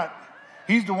or not,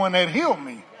 he's the one that healed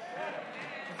me.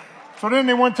 So then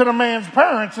they went to the man's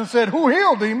parents and said, who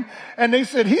healed him? And they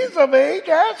said, he's of age,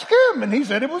 ask him. And he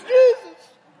said, it was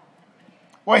Jesus.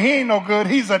 Well, he ain't no good.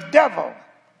 He's a devil.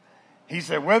 He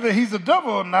said, whether he's a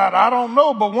devil or not, I don't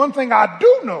know. But one thing I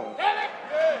do know,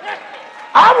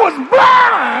 I was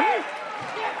blind,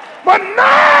 but now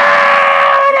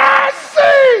I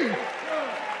see.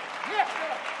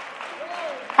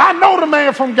 I know the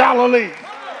man from Galilee.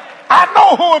 I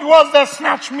know who it was that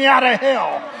snatched me out of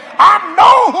hell. I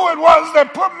know who it was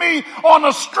that put me on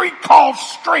a street called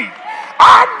straight.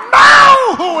 I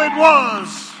know who it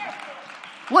was.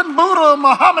 It wasn't Buddha or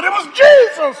Muhammad. It was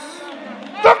Jesus,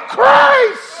 the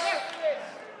Christ,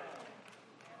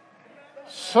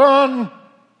 Son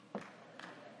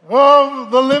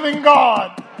of the living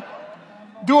God.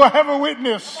 Do I have a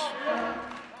witness?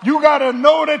 You got to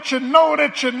know that you know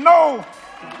that you know.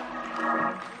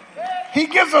 He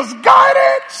gives us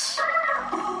guidance.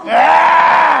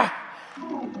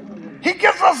 He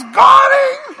gives us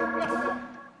guarding,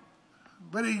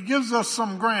 but he gives us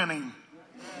some granting.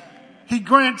 He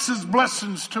grants his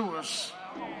blessings to us.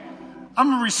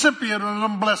 I'm a recipient of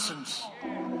them blessings.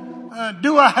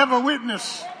 Do I have a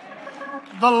witness?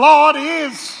 The Lord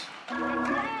is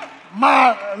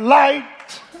my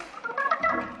light,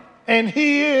 and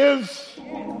he is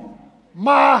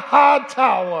my high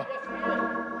tower.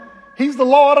 He's the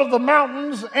Lord of the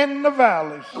mountains and the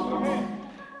valleys.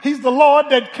 He's the Lord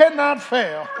that cannot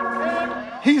fail.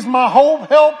 He's my hope,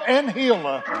 help, and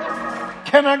healer.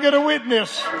 Can I get a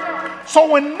witness? So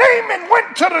when Naaman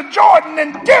went to the Jordan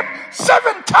and dipped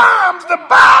 7 times, the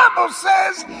Bible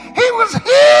says he was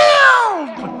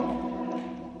healed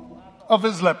of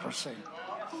his leprosy.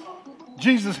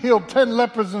 Jesus healed 10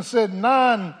 lepers and said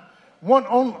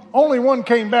only one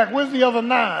came back. Where's the other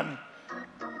 9?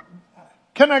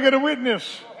 Can I get a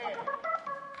witness?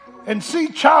 And see,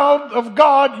 child of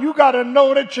God, you got to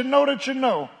know that you know that you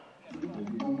know.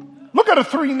 Look at the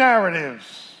 3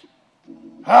 narratives.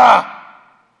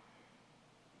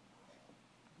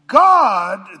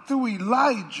 God, through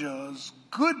Elijah's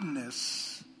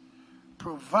goodness,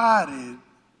 provided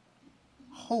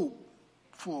hope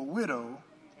for a widow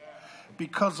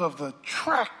because of the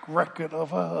track record of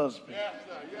her husband. Yes,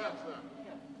 sir. Yes, sir.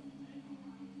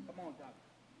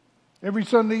 Every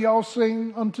Sunday y'all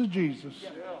sing unto Jesus.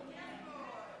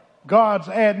 God's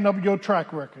adding up your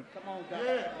track record.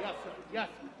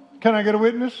 Can I get a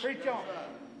witness?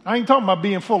 I ain't talking about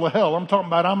being full of hell. I'm talking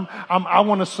about I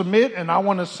want to submit and I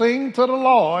want to sing to the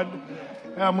Lord.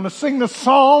 And I'm going to sing the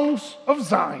songs of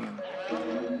Zion.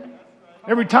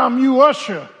 Every time you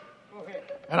usher,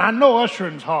 and I know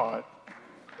ushering's hard,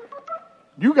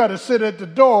 you got to sit at the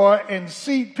door and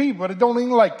seat people that don't even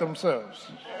like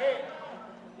themselves.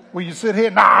 Will you sit here?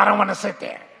 No, I don't want to sit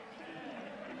there.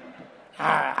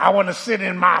 I want to sit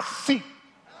in my seat.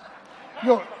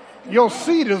 Your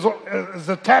seat is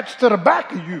attached to the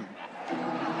back of you.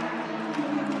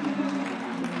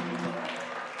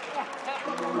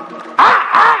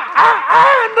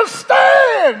 I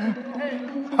understand.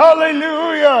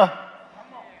 Hallelujah.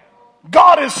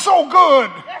 God is so good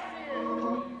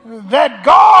that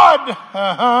God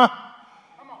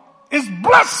is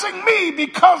blessing me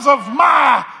because of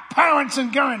my parents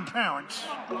and grandparents.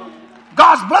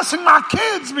 God's blessing my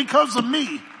kids because of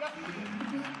me.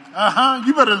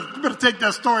 You better take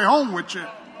that story home with you.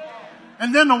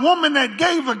 And then the woman that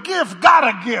gave a gift got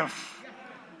a gift.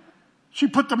 She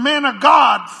put the man of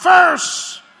God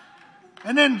first.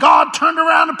 And then God turned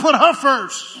around and put her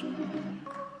first.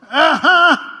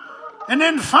 And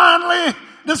then finally,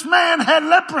 this man had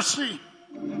leprosy.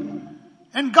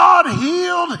 And God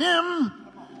healed him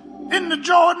in the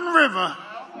Jordan River.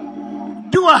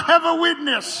 Do I have a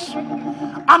witness?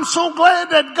 I'm so glad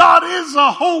that God is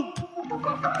a hope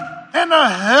and a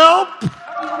help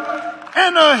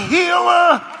and a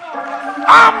healer.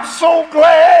 I'm so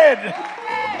glad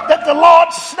that the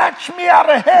Lord snatched me out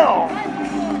of hell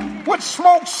with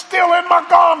smoke still in my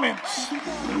garments.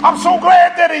 I'm so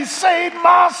glad that he saved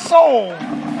my soul.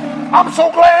 I'm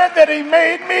so glad that he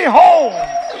made me whole.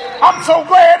 I'm so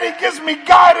glad he gives me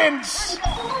guidance.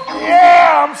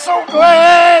 Yeah, I'm so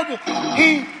glad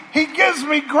he gives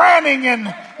me granting.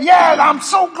 And yeah, I'm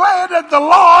so glad that the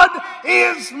Lord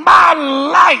is my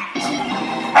light.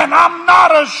 And I'm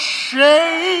not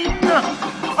ashamed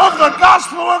of the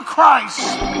gospel of Christ.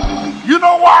 You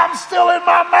know why I'm still in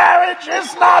my marriage?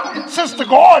 It's not Sister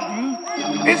Gordon.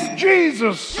 It's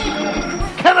Jesus.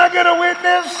 Can I get a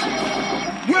witness?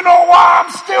 You know why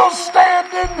I'm still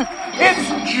standing? It's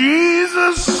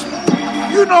Jesus.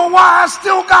 You know why I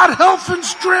still got health and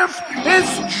strength?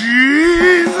 It's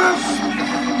Jesus.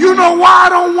 You know why I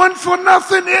don't want for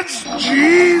nothing? It's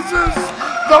Jesus.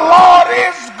 The Lord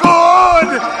is good,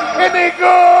 and He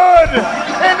good,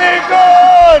 and He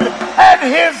good, and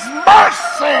His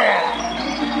mercy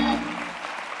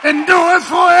endureth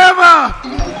forever.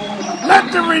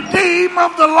 Let the redeemed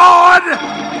of the Lord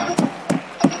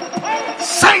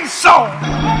say so.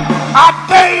 I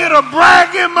dare you to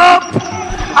brag Him up.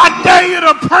 I dare you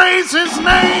to praise His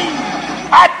name.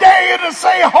 I dare you to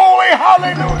say holy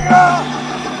hallelujah.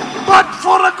 But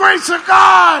for the grace of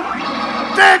God,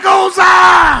 there goes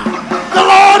I. The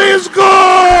Lord is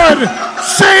good.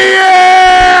 Say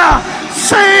yeah.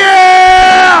 Say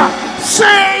yeah.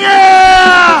 Say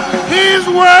yeah. He's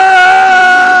worthy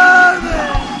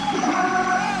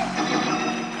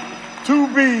to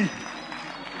be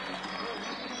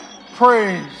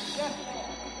praised.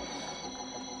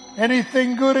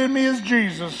 Anything good in me is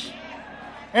Jesus.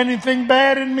 Anything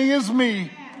bad in me is me.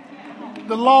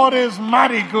 The Lord is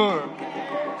mighty good.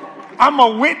 I'm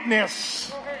a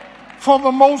witness for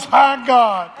the Most High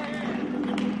God.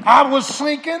 I was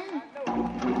sinking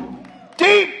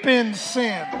deep in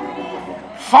sin,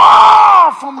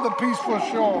 far from the peaceful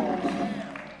shores.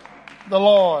 The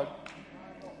Lord,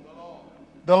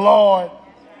 the Lord,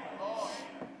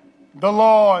 the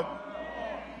Lord,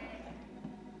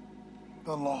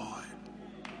 the Lord.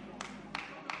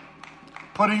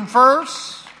 Put Him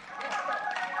first,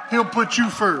 He'll put you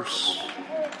first.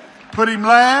 Put Him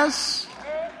last,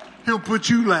 He'll put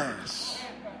you last.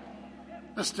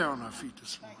 Let's stay on our feet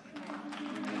this morning.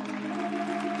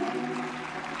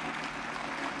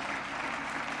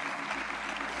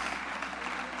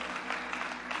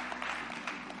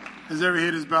 As every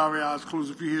head is bowed, every eye is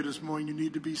closed. If you're here this morning, you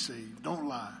need to be saved. Don't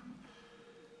lie,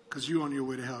 because you're on your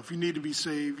way to hell. If you need to be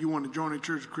saved, you want to join the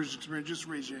Church of Christian Experience, just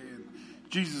raise your hand.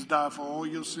 Jesus died for all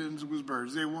your sins and was buried.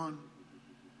 Is there one?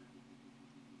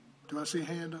 Do I see a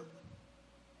hand up?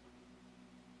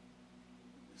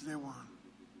 Is there one?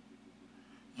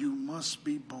 You must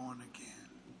be born again.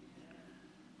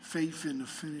 Faith in the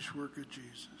finished work of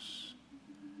Jesus.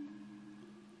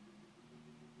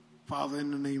 Father,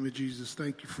 in the name of Jesus,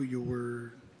 thank you for your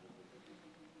word.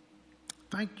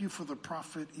 Thank you for the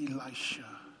prophet Elisha,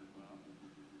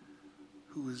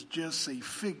 who is just a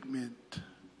figment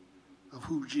of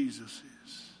who Jesus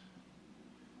is.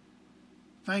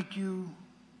 Thank you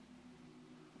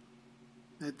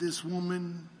that this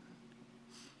woman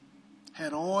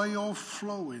had oil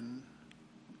flowing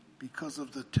because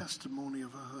of the testimony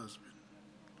of her husband.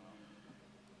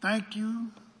 Thank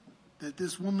you that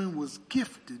this woman was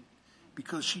gifted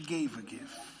because she gave a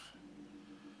gift.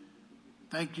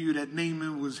 Thank you that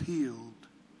Naaman was healed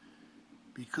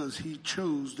because he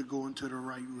chose to go into the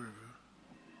right river.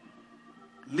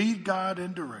 Lead, God,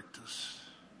 and direct us.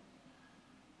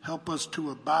 Help us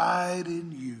to abide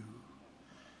in you.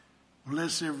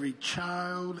 Bless every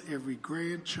child, every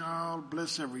grandchild.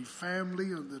 Bless every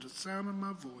family under the sound of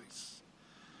my voice.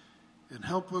 And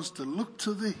help us to look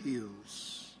to the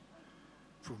hills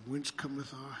from whence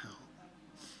cometh our help.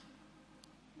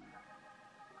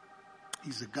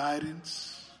 He's a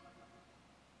guidance.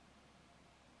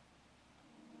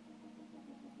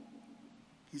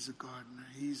 He's a gardener.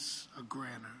 He's a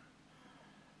granter.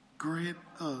 grant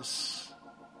us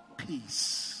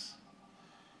peace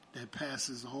that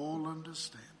passes all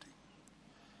understanding.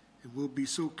 And we'll be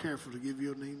so careful to give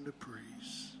your name the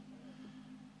praise.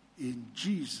 In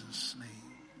Jesus'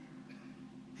 name,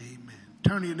 amen.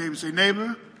 Turn to your neighbor and say,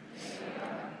 neighbor,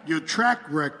 your track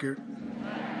record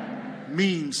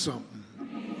means something.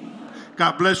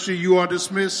 God bless you. You are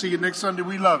dismissed. See you next Sunday.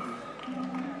 We love you.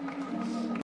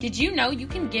 Did you know you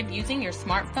can give using your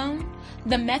smartphone?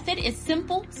 The method is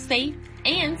simple, safe,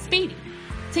 and speedy.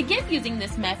 To give using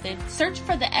this method, search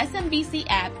for the SMBC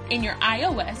app in your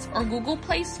iOS or Google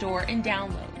Play Store and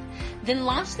download. Then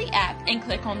launch the app and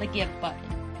click on the Give button.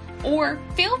 Or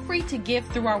feel free to give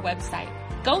through our website.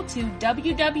 Go to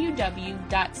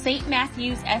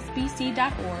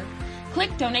www.stmatthewssbc.org,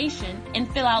 click Donation,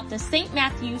 and fill out the St.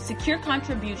 Matthews Secure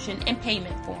Contribution and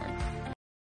Payment form.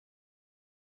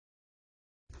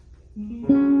 We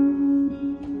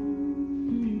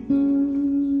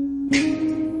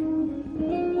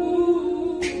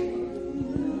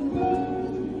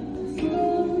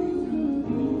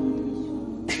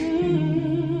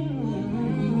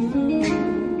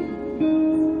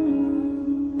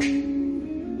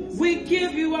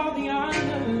give you all the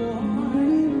honor,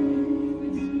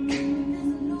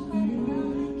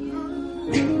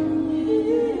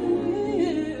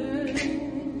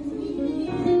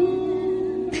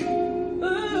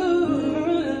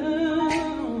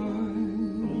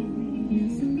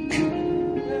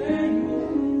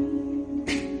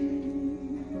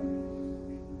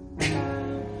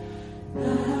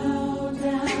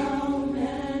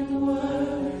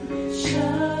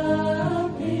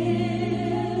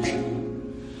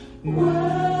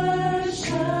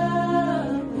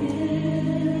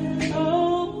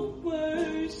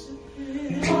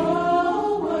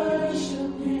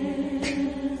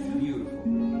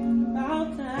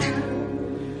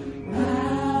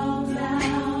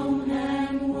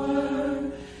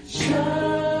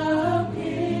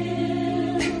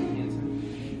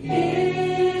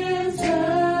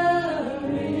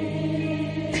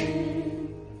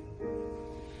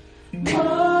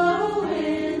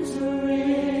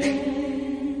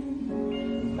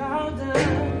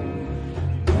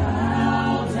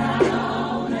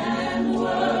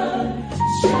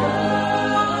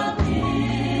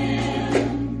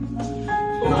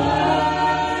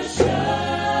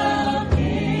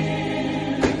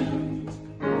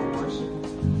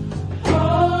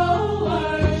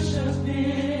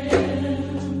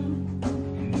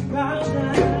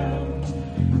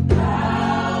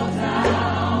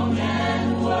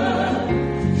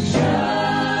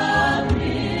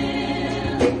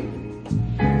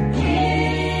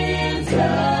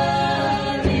 Yeah.